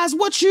realize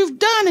what you've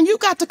done and you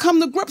got to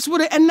come to grips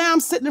with it, and now I'm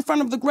sitting in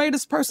front of the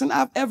greatest person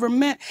I've ever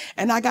met,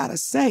 and I gotta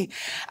say,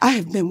 I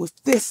have been with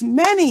this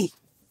many.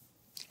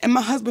 And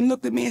my husband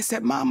looked at me and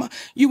said, Mama,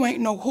 you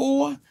ain't no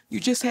whore. You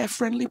just have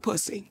friendly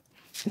pussy.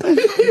 Didn't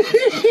he make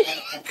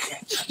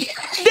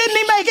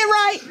it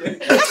right?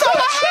 That's all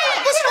I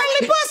had was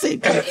friendly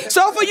pussy.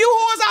 So for you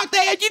whores out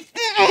there,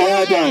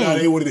 that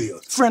ain't what it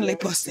is. Friendly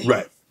pussy.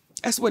 Right.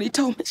 That's what he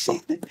told me,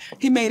 Shannon.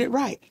 He made it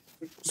right.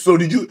 So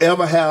did you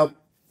ever have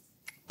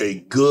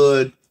a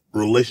good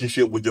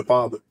relationship with your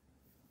father?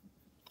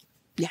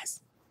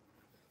 Yes.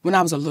 When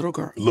I was a little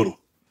girl.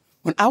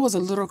 When I was a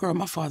little girl,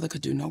 my father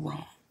could do no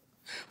wrong.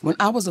 When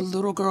I was a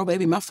little girl,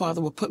 baby, my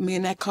father would put me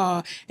in that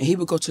car and he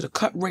would go to the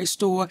cut rate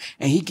store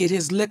and he'd get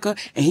his liquor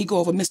and he'd go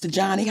over Mr.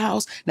 Johnny's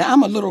house. Now,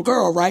 I'm a little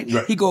girl, right?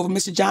 He'd go over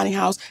Mr. Johnny's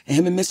house and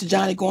him and Mr.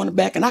 Johnny go in the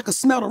back and I could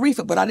smell the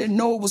reefer, but I didn't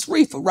know it was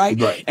reefer, right?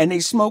 And they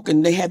smoke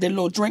and they had their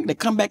little drink. They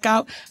come back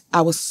out. I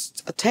was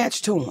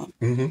attached to him.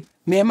 Mm-hmm.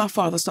 Me and my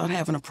father started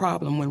having a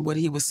problem when what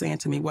he was saying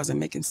to me wasn't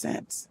making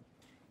sense.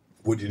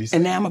 What did he say?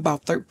 And now I'm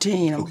about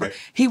 13. Okay.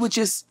 He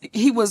was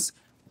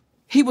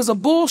a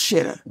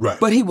bullshitter,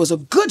 but he was a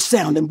good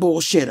sounding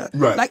bullshitter.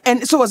 Like,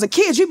 and so as a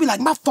kid, you'd be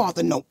like, my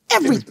father know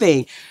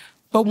everything.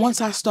 But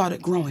once I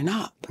started growing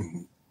up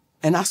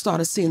and I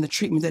started seeing the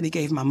treatment that he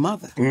gave my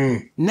mother,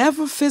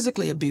 never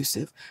physically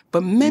abusive,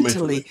 but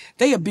mentally,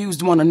 they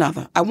abused one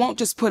another. I won't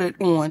just put it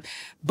on,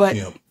 but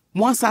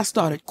once I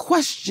started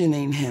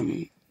questioning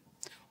him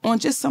on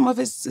just some of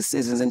his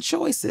decisions and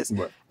choices,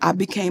 I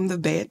became the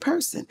bad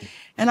person.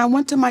 And I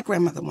went to my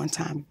grandmother one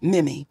time,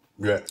 Mimi.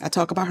 I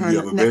talk about her in you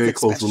have a very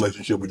close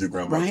relationship with your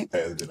grandma, right?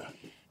 As did I.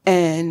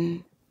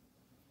 And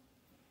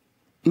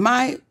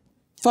my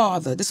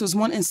father, this was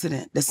one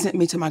incident that sent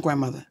me to my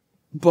grandmother,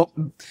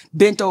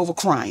 bent over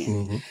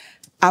crying.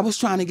 I was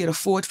trying to get a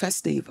Ford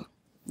Festiva,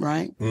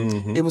 right?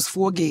 It was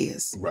 4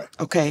 gears,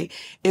 okay?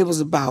 It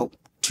was about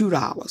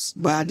 $2,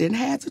 but I didn't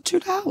have the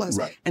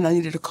 $2, and I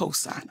needed a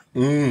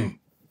cosigner,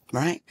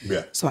 right?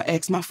 So I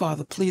asked my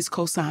father, please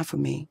cosign for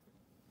me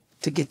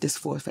to get this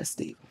Ford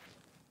Festiva.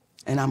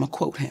 And I'm going to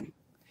quote him.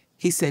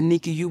 He said,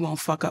 Nikki, you won't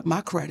fuck up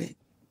my credit.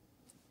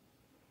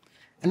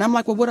 And I'm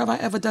like, well, what have I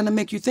ever done to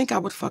make you think I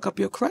would fuck up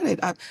your credit?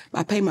 I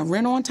pay my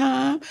rent on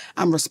time.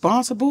 I'm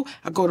responsible.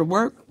 I go to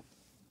work.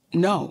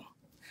 No.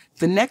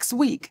 The next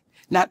week,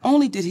 not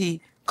only did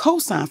he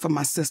co-sign for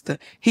my sister,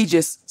 he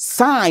just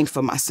signed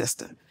for my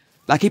sister.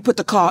 Like he put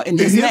the car in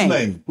his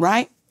name,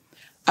 right?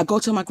 I go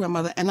to my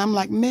grandmother and I'm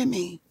like,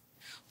 Mimi,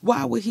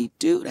 why would he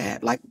do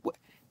that? Like,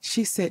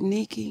 she said,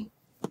 Nikki,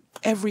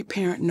 every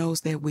parent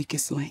knows their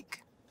weakest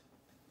link.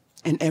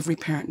 And every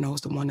parent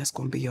knows the one that's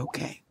going to be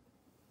okay.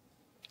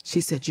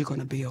 She said, you're going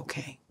to be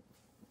okay.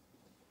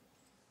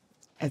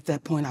 At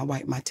that point, I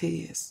wiped my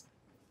tears.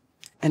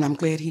 And I'm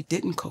glad he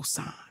didn't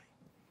co-sign.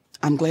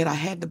 I'm glad I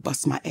had to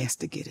bust my ass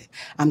to get it.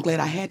 I'm glad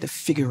I had to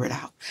figure it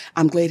out.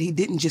 I'm glad he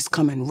didn't just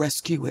come and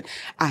rescue it.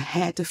 I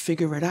had to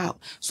figure it out.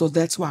 So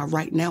that's why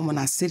right now when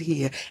I sit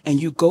here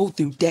and you go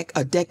through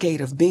a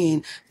decade of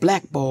being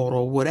blackballed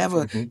or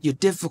whatever, you're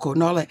difficult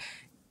and all that,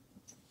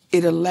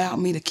 it allowed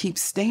me to keep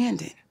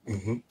standing.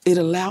 It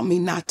allowed me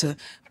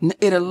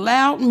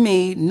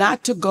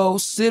not to go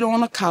sit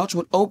on a couch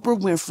with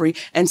Oprah Winfrey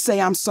and say,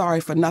 I'm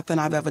sorry for nothing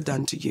I've ever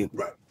done to you.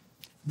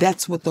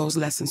 That's what those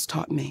lessons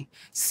taught me.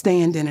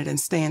 Stand in it and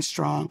stand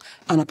strong,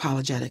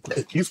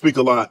 unapologetically. You speak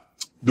a lot,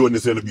 during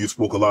this interview, you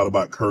spoke a lot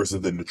about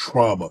curses and the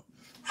trauma.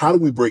 How do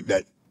we break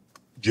that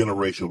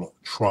generational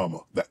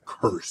trauma, that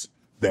curse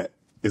that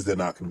is in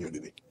our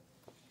community?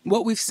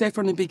 What we've said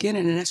from the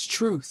beginning, and that's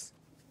truth.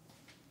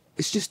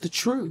 It's just the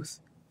truth.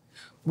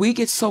 We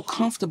get so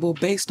comfortable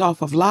based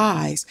off of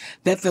lies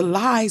that the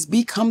lies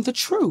become the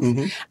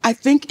truth. I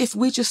think if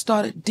we just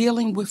started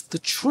dealing with the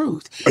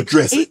truth.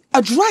 Address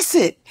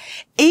it.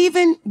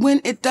 Even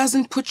when it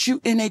doesn't put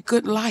you in a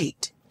good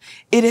light.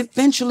 it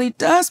eventually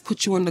does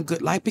put you in the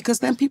good light, because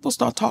then people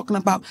start talking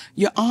about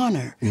your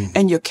honor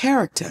and your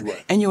character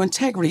and your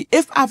integrity.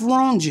 If I've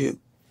wronged you,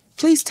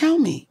 please tell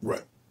me.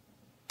 Right.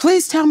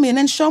 Please tell me, and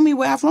then show me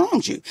where I've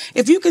wronged you.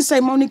 If you can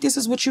say, Monique, this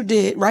is what you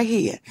did right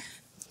here,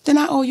 then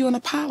I owe you an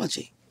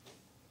apology.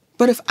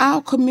 But if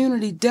our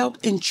community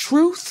dealt in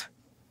truth,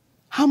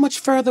 how much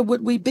further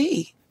would we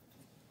be?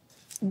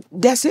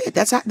 That's it.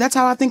 That's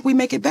how I think we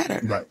make it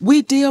better. Right.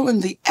 We deal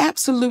in the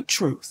absolute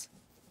truth.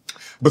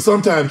 But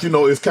sometimes,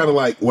 it's kind of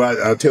like when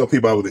I tell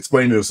people, I was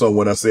explaining to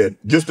someone, I said,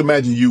 just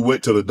imagine you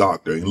went to the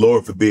doctor, and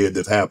Lord forbid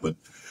this happened.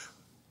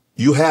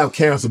 You have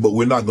cancer, but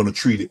we're not going to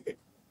treat it.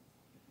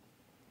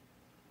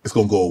 It's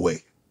going to go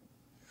away.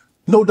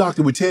 No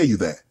doctor would tell you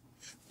that.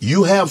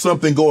 You have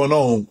something going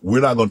on,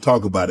 we're not going to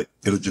talk about it.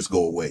 It'll just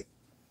go away.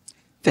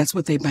 That's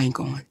what they bank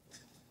on.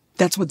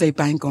 That's what they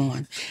bank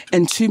on.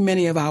 And too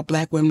many of our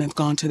Black women have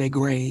gone to their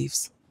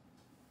graves.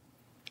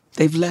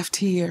 They've left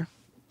here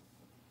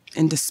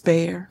in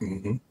despair.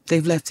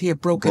 They've left here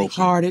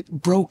broken-hearted,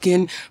 broke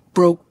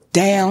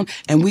down,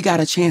 and we got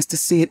a chance to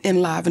see it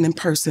in live and in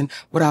person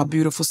with our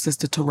beautiful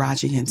sister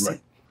Taraji Henson.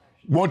 Right.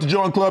 Want to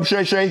join Club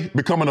Shay Shay?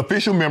 Become an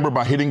official member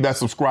by hitting that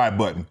subscribe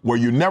button, where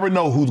you never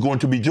know who's going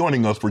to be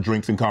joining us for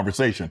drinks and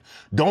conversation.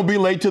 Don't be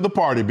late to the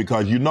party,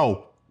 because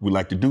we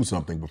like to do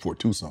something before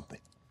two something.